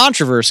call it a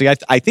controversy.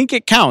 I think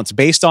it counts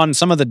based on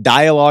some of the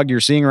dialogue you're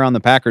seeing around the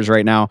Packers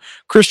right now.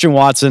 Christian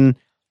Watson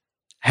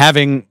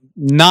having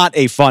not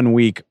a fun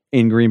week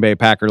in Green Bay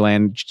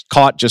Packerland,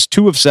 caught just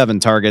 2 of 7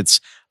 targets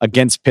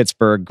against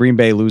Pittsburgh. Green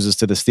Bay loses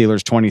to the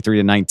Steelers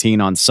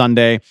 23-19 on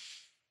Sunday.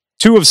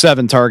 2 of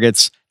 7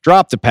 targets,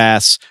 dropped a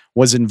pass,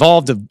 was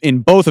involved in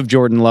both of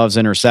Jordan Love's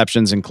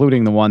interceptions,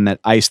 including the one that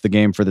iced the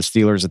game for the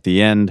Steelers at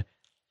the end.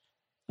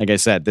 Like I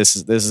said, this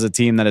is a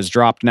team that has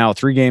dropped now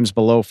 3 games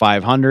below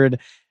 500.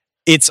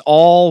 It's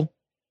all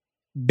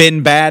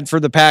been bad for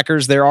the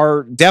Packers. There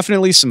are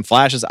definitely some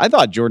flashes. I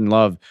thought Jordan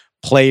Love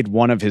played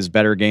one of his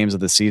better games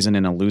of the season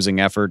in a losing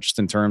effort, just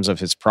in terms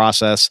of his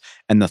process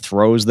and the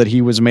throws that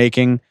he was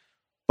making.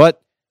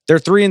 But they're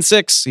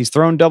 3-6. He's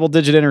thrown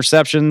double-digit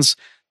interceptions.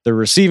 The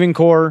receiving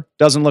core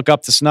doesn't look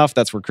up to snuff.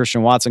 That's where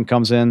Christian Watson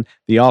comes in.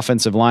 The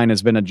offensive line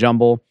has been a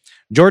jumble.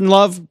 Jordan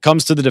Love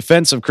comes to the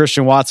defense of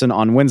Christian Watson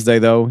on Wednesday,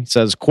 though. He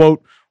says,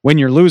 quote, "When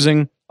you're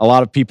losing, a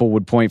lot of people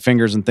would point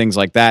fingers and things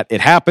like that.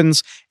 It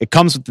happens. It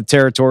comes with the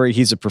territory.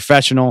 He's a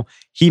professional.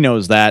 He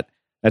knows that.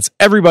 That's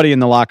everybody in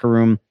the locker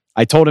room.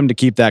 I told him to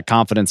keep that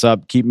confidence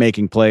up, keep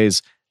making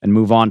plays, and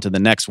move on to the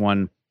next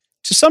one."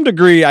 To some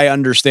degree, I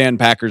understand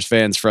Packers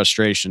fans'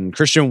 frustration.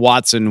 Christian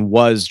Watson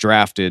was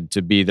drafted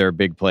to be their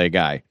big play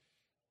guy.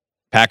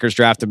 Packers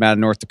drafted him out of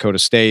North Dakota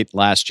State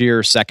last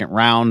year, 2nd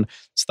round.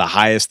 It's the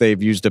highest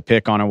they've used a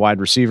pick on a wide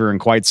receiver in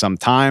quite some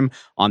time.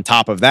 On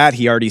top of that,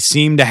 he already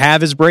seemed to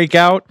have his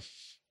breakout.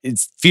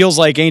 It feels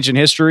like ancient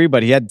history,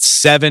 but he had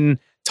 7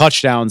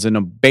 touchdowns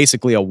in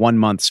basically a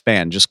 1-month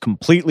span. Just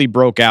completely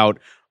broke out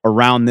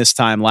around this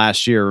time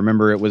last year.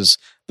 Remember, it was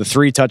the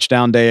 3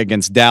 touchdown day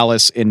against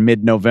Dallas in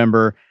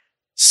mid-November.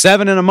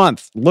 7 in a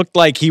month. Looked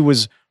like he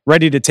was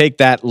ready to take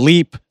that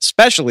leap,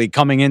 especially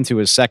coming into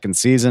his 2nd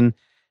season.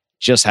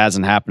 Just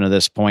hasn't happened to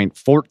this point.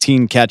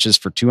 14 catches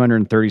for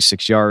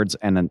 236 yards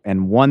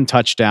and 1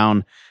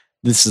 touchdown.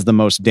 This is the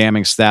most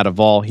damning stat of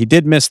all. He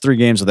did miss 3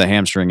 games with a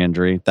hamstring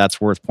injury.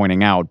 That's worth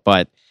pointing out,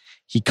 but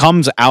he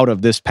comes out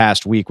of this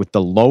past week with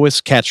the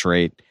lowest catch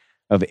rate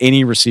of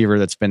any receiver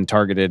that's been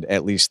targeted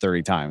at least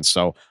 30 times.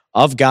 So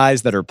of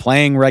guys that are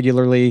playing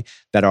regularly,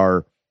 that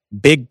are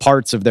big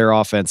parts of their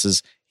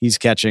offenses, he's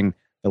catching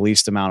the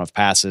least amount of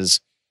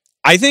passes.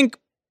 I think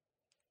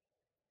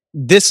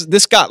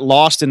this got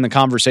lost in the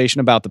conversation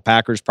about the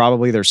Packers.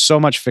 Probably there's so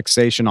much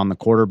fixation on the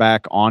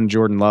quarterback, on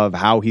Jordan Love,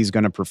 how he's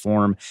going to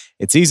perform.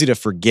 It's easy to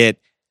forget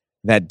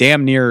that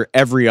damn near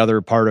every other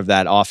part of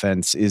that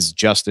offense is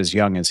just as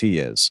young as he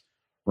is.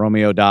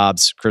 Romeo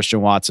Doubs,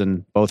 Christian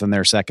Watson, both in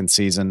their 2nd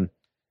season.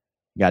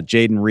 You got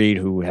Jaden Reed,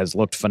 who has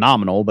looked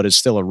phenomenal, but is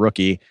still a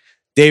rookie.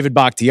 David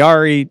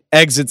Bakhtiari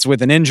exits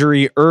with an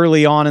injury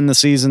early on in the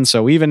season.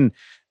 So even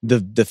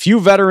the few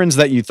veterans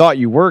that you thought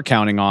you were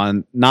counting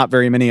on, not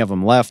very many of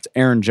them left.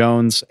 Aaron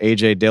Jones,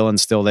 A.J. Dillon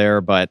still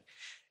there, but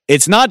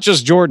it's not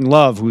just Jordan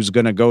Love who's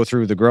going to go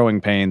through the growing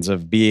pains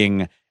of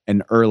being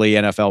an early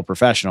NFL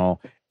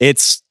professional.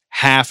 It's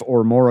half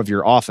or more of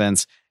your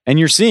offense, and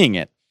you're seeing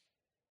it.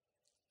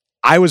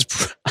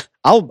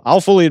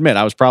 I'll fully admit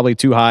I was probably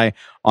too high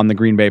on the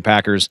Green Bay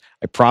Packers.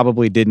 I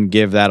probably didn't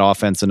give that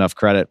offense enough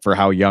credit for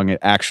how young it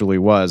actually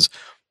was.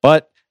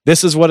 But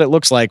this is what it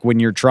looks like when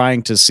you're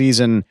trying to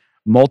season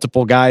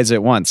multiple guys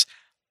at once.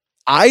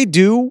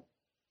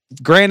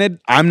 Granted,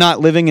 I'm not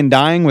living and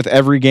dying with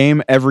every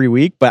game every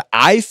week, but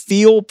I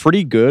feel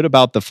pretty good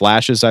about the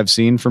flashes I've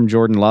seen from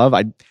Jordan Love.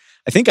 I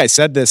think I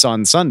said this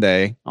on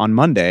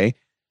Monday.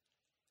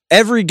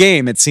 Every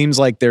game, it seems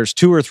like there's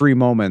 2 or 3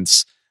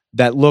 moments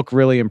that look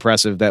really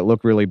impressive, that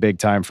look really big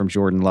time from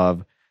Jordan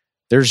Love.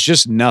 There's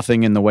just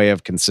nothing in the way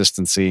of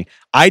consistency.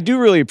 I do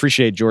really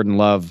appreciate Jordan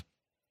Love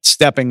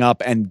stepping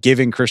up and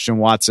giving Christian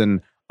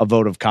Watson a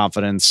vote of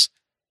confidence.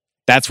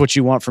 That's what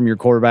you want from your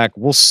quarterback.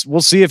 We'll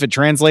see if it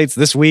translates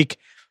this week.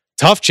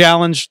 Tough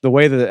challenge, the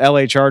way the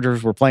LA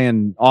Chargers were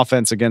playing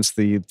offense against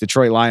the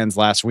Detroit Lions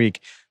last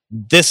week.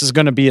 This is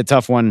going to be a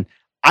tough one.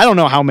 I don't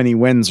know how many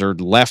wins are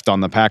left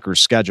on the Packers'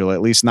 schedule,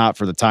 at least not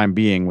for the time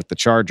being, with the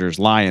Chargers,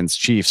 Lions,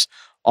 Chiefs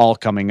all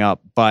coming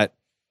up. But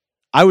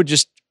I would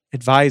just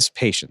advise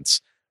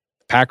patience.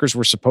 Packers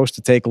were supposed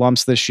to take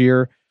lumps this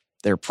year.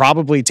 They're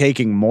probably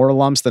taking more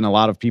lumps than a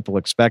lot of people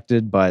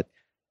expected, but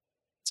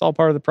it's all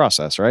part of the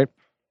process, right?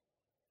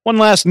 One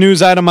last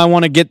news item I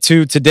want to get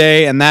to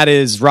today, and that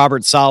is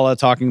Robert Saleh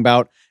talking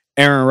about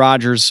Aaron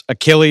Rodgers'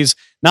 Achilles.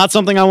 Not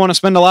something I want to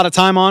spend a lot of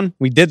time on.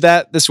 We did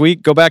that this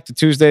week. Go back to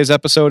Tuesday's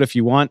episode if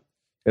you want.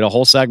 Did a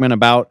whole segment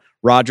about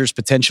Rodgers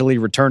potentially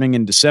returning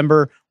in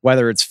December,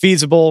 whether it's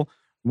feasible,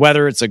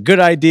 whether it's a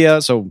good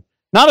idea. So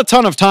not a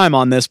ton of time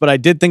on this, but I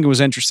did think it was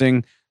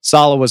interesting.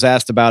 Saleh was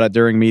asked about it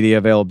during media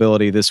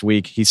availability this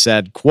week. He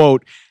said,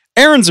 quote,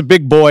 Aaron's a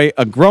big boy,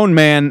 a grown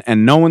man,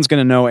 and no one's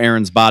going to know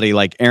Aaron's body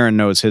like Aaron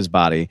knows his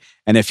body.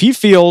 And if he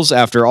feels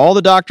after all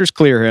the doctors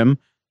clear him,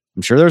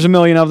 I'm sure there's a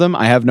million of them.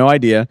 I have no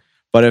idea.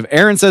 But if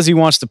Aaron says he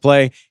wants to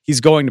play, he's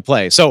going to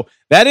play. So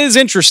that is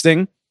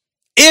interesting.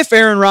 If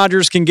Aaron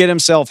Rodgers can get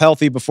himself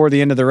healthy before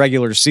the end of the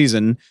regular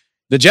season,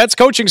 the Jets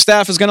coaching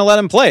staff is going to let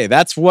him play.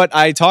 That's what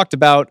I talked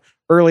about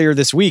earlier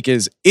this week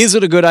is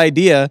it a good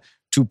idea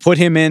to put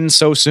him in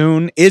so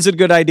soon? Is it a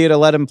good idea to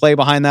let him play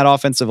behind that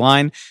offensive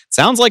line?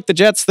 Sounds like the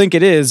Jets think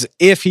it is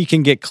if he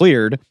can get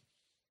cleared.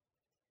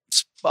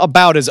 It's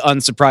about as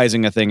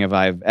unsurprising a thing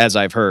as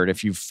I've heard.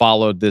 If you've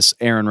followed this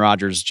Aaron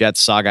Rodgers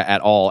Jets saga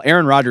at all,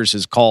 Aaron Rodgers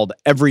has called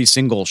every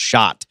single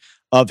shot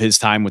of his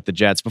time with the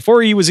Jets.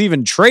 Before he was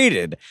even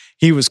traded,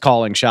 he was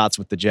calling shots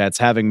with the Jets,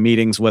 having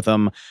meetings with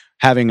them,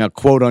 having a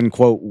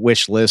quote-unquote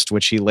wish list,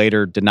 which he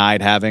later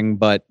denied having.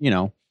 But,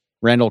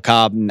 Randall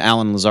Cobb and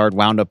Alan Lazard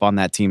wound up on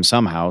that team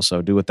somehow,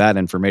 so do with that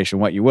information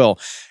what you will.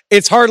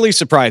 It's hardly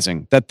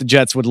surprising that the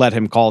Jets would let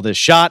him call this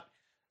shot.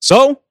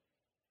 So,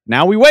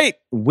 now we wait.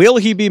 Will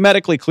he be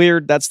medically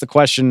cleared? That's the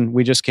question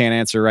we just can't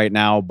answer right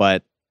now,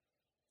 but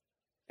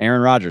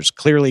Aaron Rodgers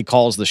clearly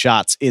calls the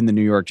shots in the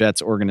New York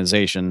Jets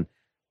organization.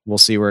 We'll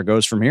see where it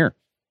goes from here.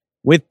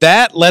 With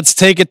that, let's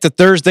take it to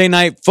Thursday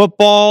Night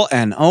Football.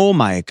 And oh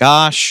my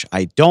gosh,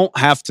 I don't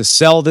have to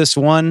sell this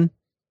one.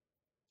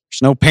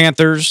 There's no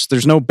Panthers.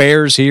 There's no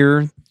Bears here.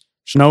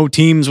 There's no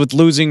teams with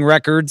losing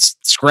records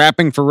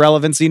scrapping for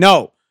relevancy.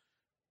 No,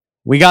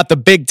 we got the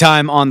big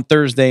time on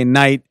Thursday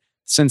night.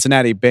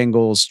 Cincinnati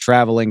Bengals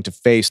traveling to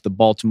face the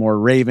Baltimore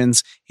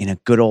Ravens in a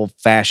good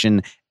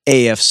old-fashioned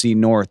AFC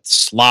North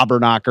slobber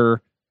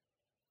knocker.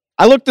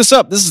 I looked this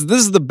up. This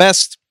is the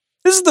best.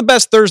 This is the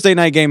best Thursday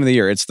night game of the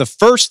year. It's the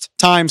first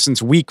time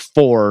since week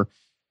 4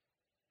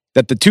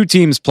 that the two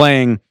teams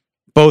playing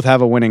both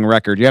have a winning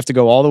record. You have to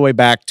go all the way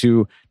back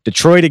to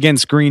Detroit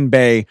against Green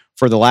Bay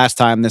for the last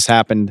time this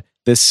happened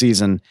this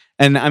season.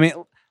 And I mean,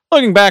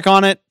 looking back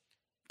on it,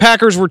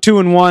 Packers were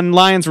 2-1,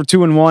 Lions were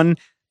 2-1.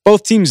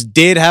 Both teams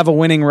did have a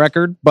winning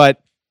record,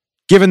 but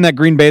given that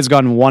Green Bay's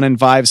gone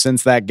 1-5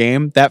 since that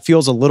game, that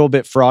feels a little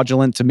bit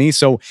fraudulent to me.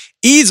 So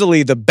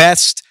easily the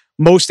best,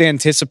 most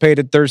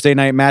anticipated Thursday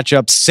night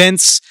matchup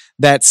since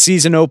that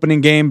season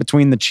opening game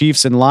between the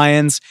Chiefs and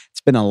Lions.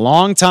 It's been a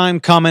long time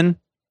coming,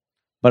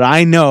 but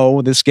I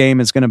know this game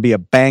is going to be a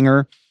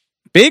banger.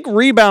 Big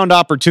rebound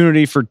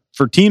opportunity for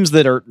teams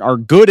that are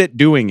good at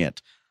doing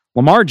it.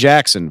 Lamar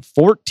Jackson,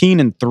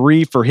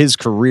 14-3 for his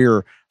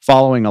career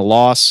following a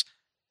loss.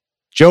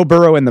 Joe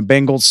Burrow and the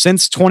Bengals,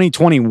 since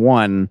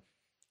 2021,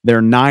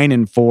 they're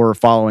 9-4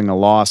 following a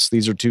loss.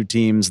 These are two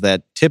teams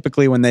that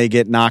typically when they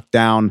get knocked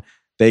down,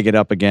 they get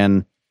up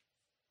again.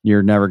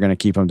 You're never going to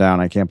keep them down.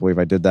 I can't believe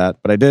I did that,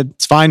 but I did.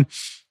 It's fine.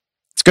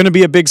 It's going to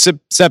be a big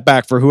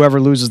setback for whoever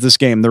loses this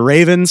game. The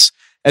Ravens,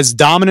 as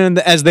dominant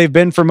as they've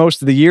been for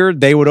most of the year,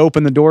 they would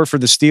open the door for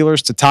the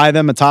Steelers to tie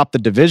them atop the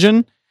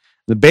division.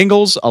 The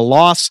Bengals, a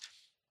loss,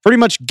 pretty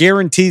much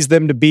guarantees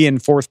them to be in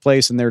 4th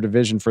place in their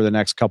division for the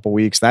next couple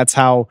weeks. That's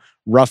how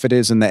rough it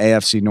is in the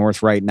AFC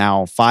North right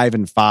now.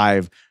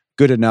 5-5,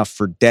 good enough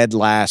for dead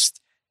last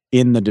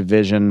in the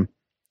division.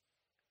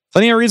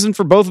 Plenty of reason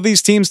for both of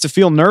these teams to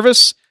feel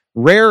nervous.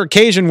 Rare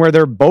occasion where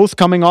they're both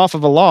coming off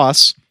of a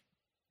loss.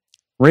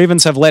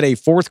 Ravens have let a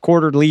 4th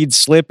quarter lead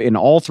slip in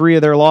all 3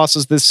 of their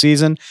losses this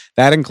season.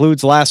 That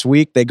includes last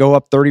week. They go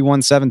up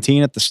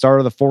 31-17 at the start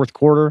of the 4th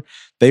quarter.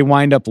 They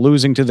wind up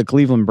losing to the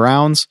Cleveland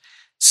Browns.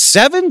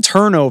 7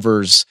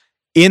 turnovers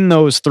in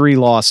those 3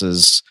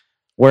 losses,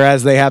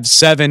 whereas they have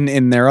 7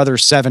 in their other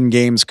 7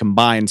 games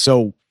combined.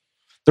 So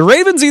the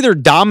Ravens either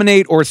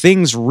dominate or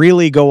things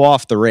really go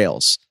off the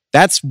rails.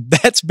 That's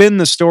been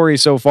the story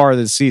so far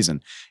this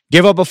season.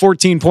 Give up a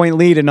 14-point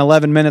lead in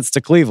 11 minutes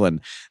to Cleveland.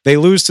 They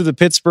lose to the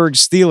Pittsburgh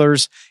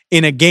Steelers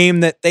in a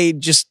game that they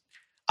just,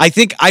 I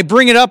think I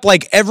bring it up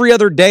like every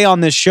other day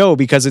on this show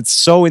because it's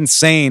so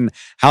insane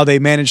how they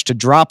managed to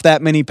drop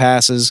that many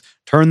passes,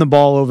 turn the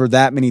ball over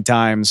that many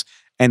times,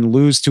 and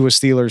lose to a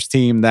Steelers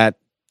team that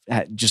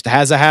just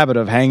has a habit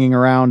of hanging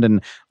around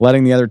and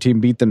letting the other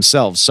team beat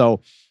themselves. So,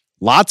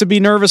 lot to be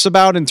nervous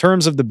about in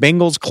terms of the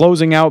Bengals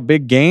closing out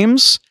big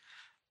games.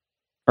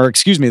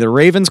 The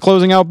Ravens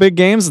closing out big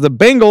games. The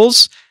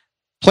Bengals,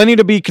 plenty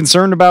to be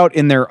concerned about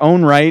in their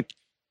own right,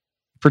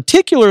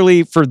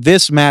 particularly for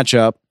this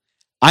matchup.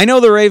 I know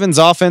the Ravens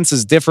offense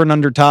is different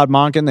under Todd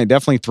Monken. They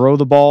definitely throw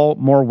the ball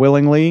more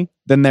willingly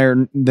than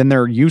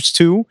they're used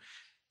to.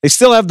 They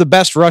still have the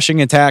best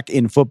rushing attack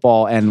in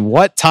football, and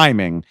what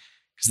timing,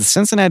 because the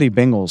Cincinnati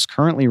Bengals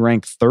currently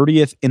rank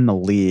 30th in the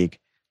league.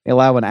 They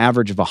allow an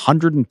average of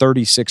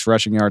 136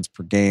 rushing yards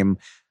per game.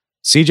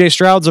 CJ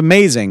Stroud's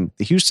amazing.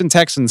 The Houston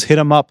Texans hit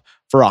him up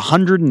for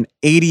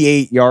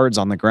 188 yards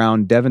on the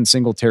ground. Devin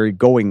Singletary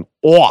going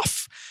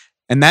off.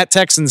 And that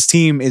Texans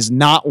team is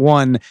not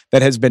one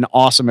that has been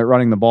awesome at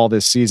running the ball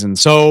this season.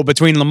 So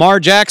between Lamar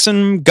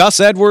Jackson, Gus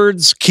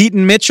Edwards,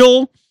 Keaton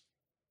Mitchell,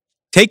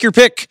 take your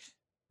pick.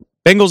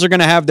 Bengals are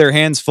going to have their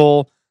hands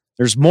full.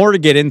 There's more to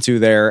get into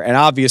there. And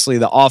obviously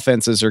the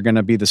offenses are going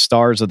to be the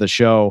stars of the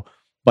show.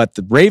 But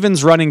the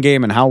Ravens running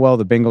game and how well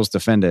the Bengals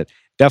defend it,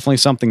 definitely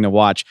something to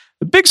watch.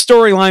 The big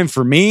storyline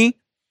for me,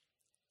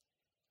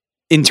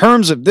 in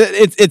terms of,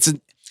 it's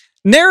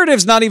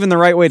narrative's not even the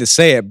right way to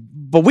say it,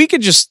 but we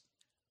could just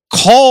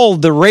call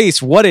the race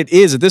what it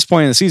is at this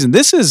point in the season.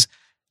 This is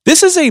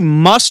a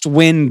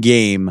must-win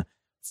game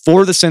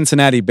for the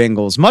Cincinnati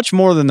Bengals, much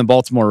more than the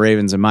Baltimore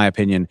Ravens, in my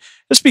opinion,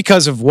 just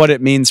because of what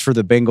it means for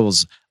the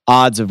Bengals'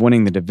 odds of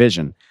winning the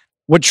division.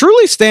 What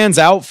truly stands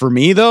out for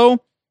me, though,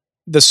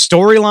 the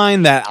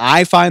storyline that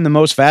I find the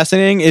most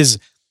fascinating is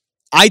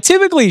I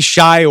typically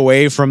shy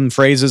away from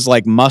phrases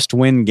like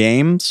must-win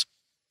games,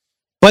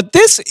 but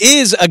this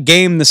is a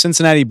game the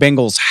Cincinnati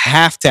Bengals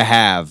have to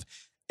have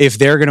if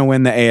they're going to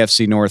win the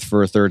AFC North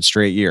for a third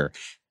straight year.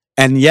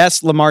 And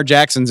yes, Lamar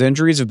Jackson's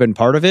injuries have been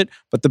part of it,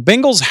 but the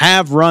Bengals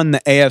have run the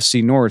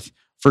AFC North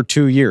for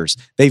 2 years.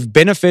 They've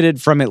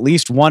benefited from at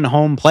least one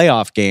home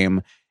playoff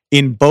game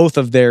in both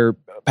of their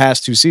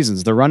past 2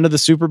 seasons. The run to the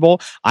Super Bowl,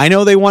 I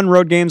know they won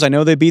road games. I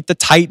know they beat the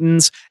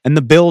Titans and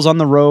the Bills on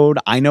the road.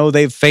 I know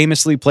they've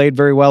famously played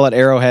very well at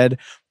Arrowhead,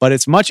 but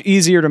it's much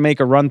easier to make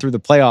a run through the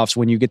playoffs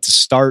when you get to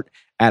start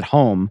at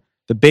home.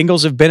 The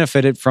Bengals have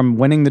benefited from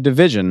winning the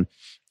division.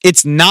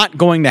 It's not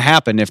going to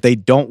happen if they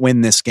don't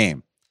win this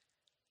game.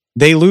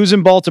 They lose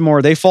in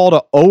Baltimore. They fall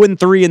to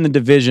 0-3 in the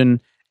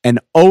division and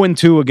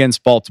 0-2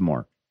 against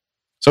Baltimore.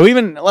 So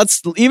even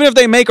if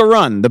they make a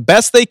run, the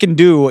best they can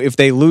do if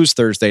they lose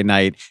Thursday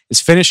night is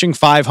finishing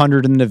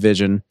 500 in the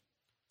division,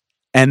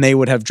 and they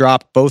would have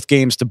dropped both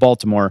games to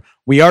Baltimore.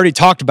 We already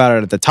talked about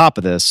it at the top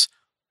of this.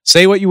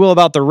 Say what you will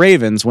about the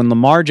Ravens, when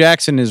Lamar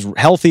Jackson is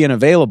healthy and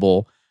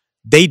available,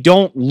 they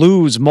don't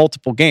lose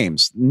multiple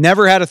games.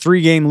 Never had a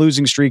 3-game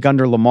losing streak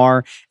under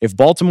Lamar. If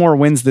Baltimore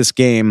wins this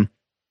game,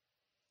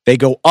 they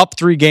go up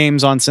 3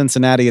 games on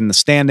Cincinnati in the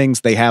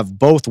standings. They have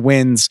both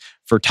wins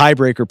for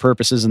tiebreaker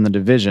purposes in the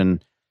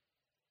division.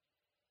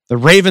 The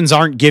Ravens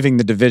aren't giving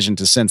the division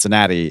to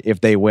Cincinnati if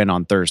they win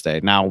on Thursday.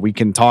 Now, we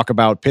can talk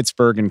about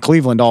Pittsburgh and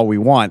Cleveland all we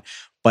want,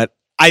 but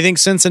I think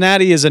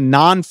Cincinnati is a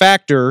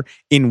non-factor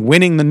in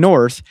winning the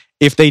North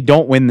if they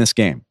don't win this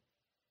game.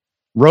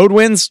 Road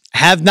wins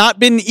have not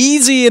been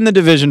easy in the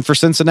division for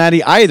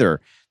Cincinnati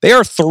either. They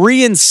are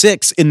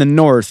 3-6 in the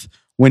North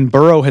when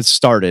Burrow has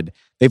started.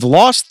 They've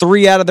lost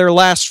 3 out of their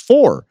last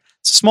 4.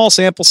 It's a small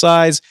sample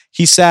size.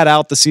 He sat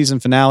out the season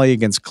finale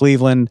against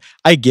Cleveland.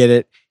 I get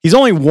it. He's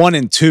only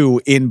 1-2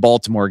 in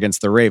Baltimore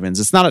against the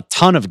Ravens. It's not a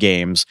ton of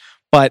games,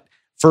 but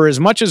for as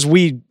much as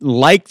we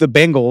like the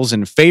Bengals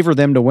and favor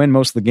them to win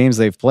most of the games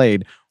they've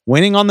played,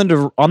 winning on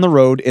the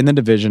road in the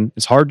division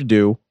is hard to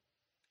do.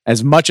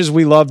 As much as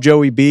we love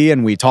Joey B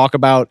and we talk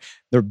about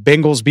the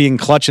Bengals being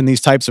clutch in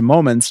these types of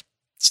moments,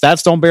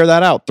 stats don't bear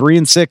that out.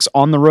 3-6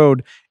 on the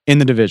road in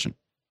the division.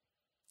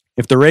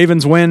 If the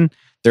Ravens win,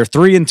 they're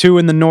 3-2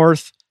 in the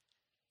North.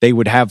 They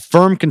would have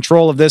firm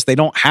control of this. They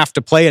don't have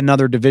to play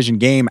another division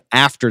game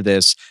after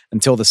this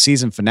until the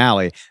season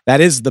finale.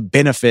 That is the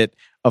benefit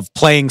of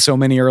playing so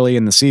many early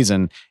in the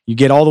season. You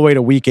get all the way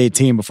to week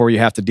 18 before you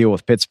have to deal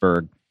with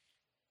Pittsburgh.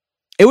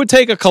 It would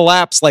take a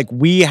collapse like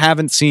we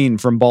haven't seen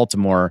from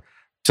Baltimore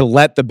to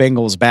let the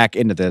Bengals back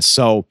into this.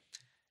 So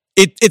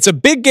it's a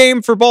big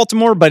game for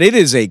Baltimore, but it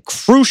is a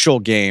crucial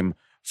game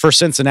for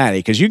Cincinnati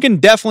because you can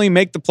definitely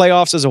make the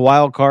playoffs as a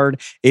wild card.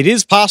 It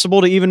is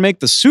possible to even make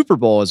the Super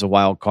Bowl as a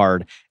wild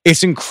card.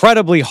 It's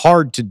incredibly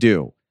hard to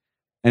do.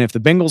 And if the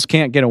Bengals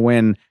can't get a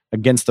win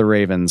against the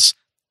Ravens,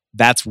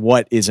 that's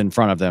what is in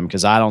front of them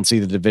because I don't see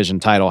the division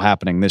title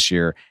happening this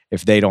year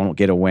if they don't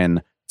get a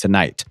win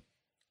tonight.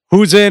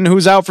 Who's in,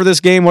 who's out for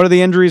this game? What do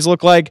the injuries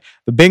look like?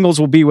 The Bengals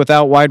will be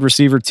without wide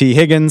receiver T.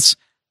 Higgins,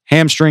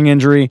 hamstring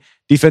injury.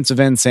 Defensive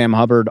end Sam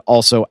Hubbard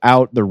also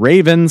out. The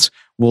Ravens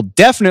will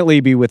definitely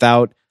be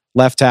without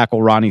left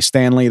tackle Ronnie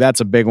Stanley.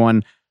 That's a big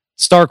one.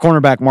 Star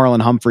cornerback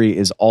Marlon Humphrey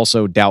is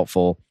also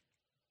doubtful.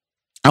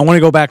 I want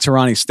to go back to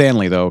Ronnie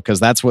Stanley, though, because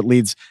that's what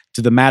leads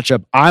to the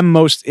matchup I'm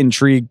most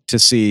intrigued to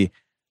see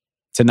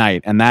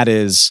tonight, and that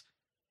is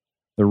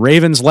the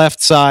Ravens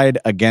left side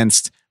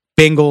against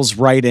Bengals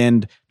right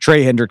end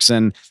Trey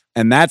Hendrickson.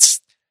 And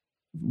that's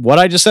what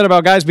I just said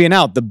about guys being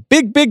out. The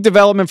big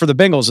development for the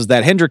Bengals is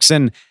that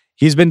Hendrickson,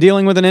 he's been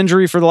dealing with an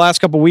injury for the last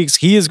couple of weeks.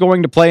 He is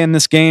going to play in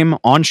this game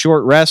on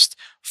short rest,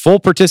 full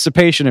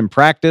participation in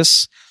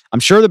practice.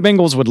 I'm sure the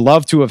Bengals would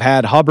love to have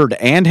had Hubbard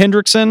and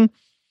Hendrickson,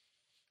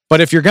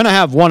 but if you're going to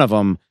have one of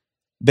them,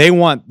 they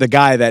want the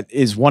guy that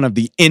is one of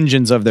the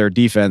engines of their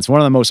defense, one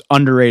of the most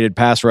underrated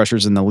pass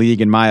rushers in the league,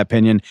 in my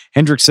opinion.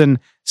 Hendrickson,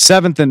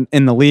 7th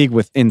in the league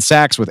in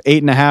sacks with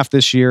 8.5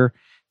 this year.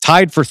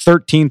 tied for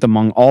 13th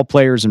among all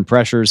players in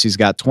pressures. He's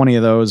got 20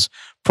 of those.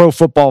 Pro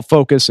Football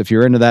Focus, if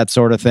you're into that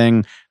sort of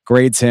thing,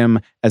 grades him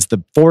as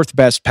the 4th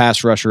best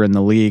pass rusher in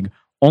the league.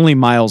 Only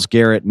Myles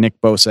Garrett, Nick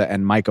Bosa,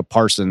 and Micah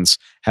Parsons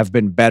have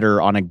been better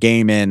on a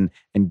game in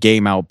and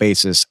game out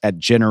basis at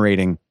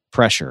generating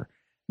pressure.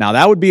 Now,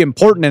 that would be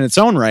important in its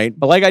own right,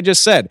 but like I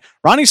just said,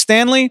 Ronnie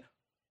Stanley,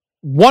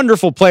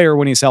 wonderful player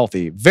when he's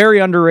healthy. Very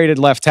underrated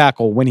left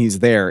tackle when he's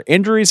there.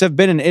 Injuries have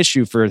been an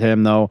issue for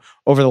him, though,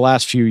 over the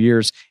last few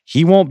years.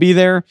 He won't be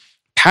there.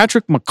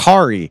 Patrick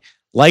McCarry,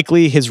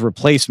 likely his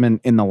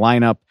replacement in the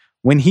lineup.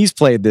 When he's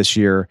played this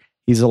year,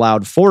 he's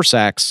allowed 4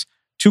 sacks,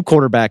 2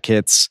 quarterback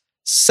hits,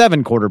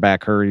 7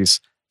 quarterback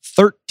hurries,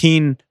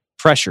 13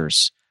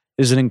 pressures.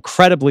 It is an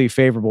incredibly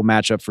favorable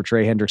matchup for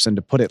Trey Hendrickson,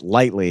 to put it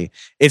lightly.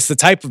 It's the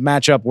type of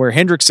matchup where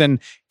Hendrickson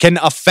can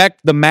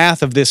affect the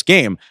math of this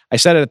game. I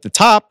said it at the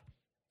top.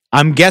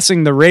 I'm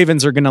guessing the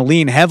Ravens are going to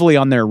lean heavily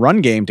on their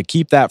run game to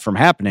keep that from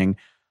happening.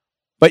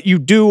 But you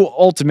do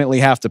ultimately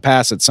have to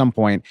pass at some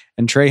point,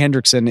 and Trey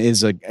Hendrickson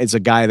is a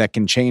guy that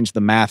can change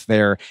the math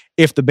there.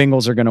 If the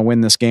Bengals are going to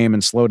win this game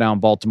and slow down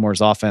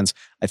Baltimore's offense,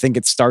 I think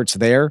it starts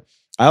there.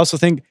 I also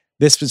think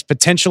this is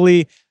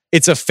potentially,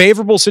 it's a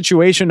favorable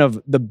situation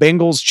of the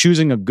Bengals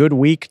choosing a good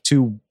week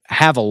to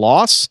have a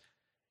loss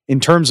in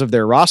terms of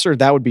their roster.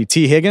 That would be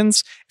T.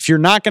 Higgins. If you're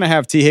not going to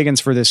have T.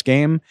 Higgins for this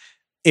game,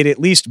 it at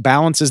least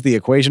balances the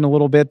equation a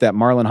little bit that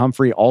Marlon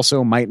Humphrey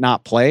also might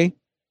not play. I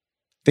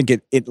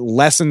think it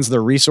lessens the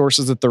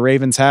resources that the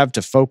Ravens have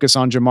to focus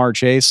on Jamar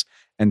Chase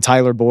and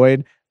Tyler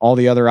Boyd, all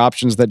the other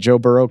options that Joe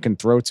Burrow can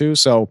throw to.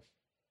 So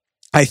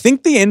I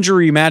think the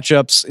injury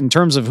matchups in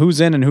terms of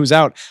who's in and who's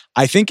out,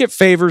 I think it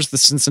favors the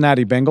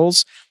Cincinnati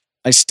Bengals.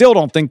 I still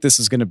don't think this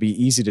is going to be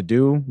easy to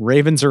do.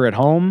 Ravens are at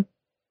home.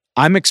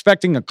 I'm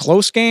expecting a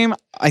close game.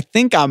 I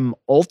think I'm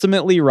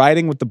ultimately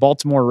riding with the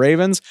Baltimore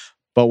Ravens,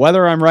 but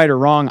whether I'm right or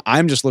wrong,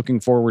 I'm just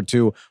looking forward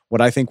to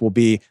what I think will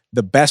be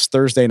the best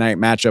Thursday night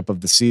matchup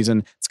of the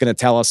season. It's going to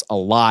tell us a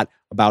lot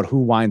about who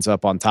winds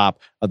up on top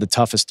of the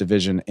toughest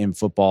division in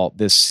football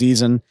this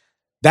season.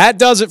 That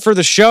does it for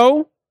the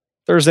show.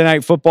 Thursday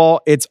Night Football,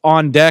 it's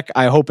on deck.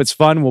 I hope it's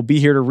fun. We'll be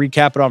here to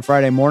recap it on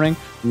Friday morning.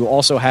 We will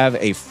also have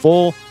a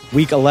full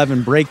Week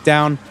 11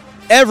 breakdown.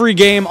 Every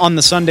game on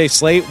the Sunday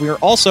slate. We're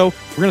going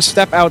to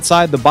step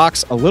outside the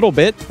box a little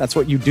bit. That's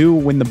what you do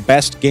when the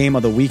best game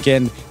of the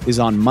weekend is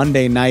on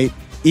Monday night.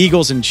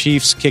 Eagles and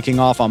Chiefs kicking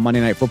off on Monday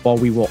Night Football.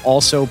 We will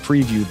also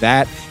preview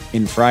that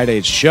in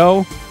Friday's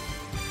show.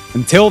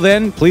 Until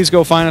then, please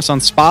go find us on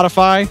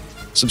Spotify.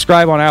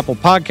 Subscribe on Apple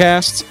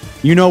Podcasts.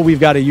 You know we've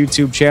got a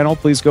YouTube channel.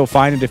 Please go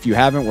find it if you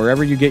haven't.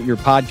 Wherever you get your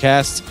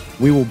podcasts,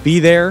 we will be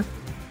there.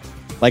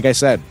 Like I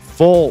said,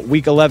 full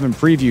Week 11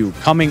 preview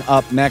coming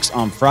up next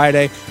on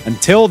Friday.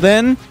 Until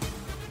then,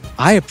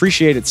 I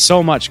appreciate it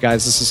so much,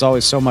 guys. This is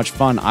always so much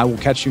fun. I will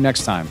catch you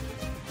next time.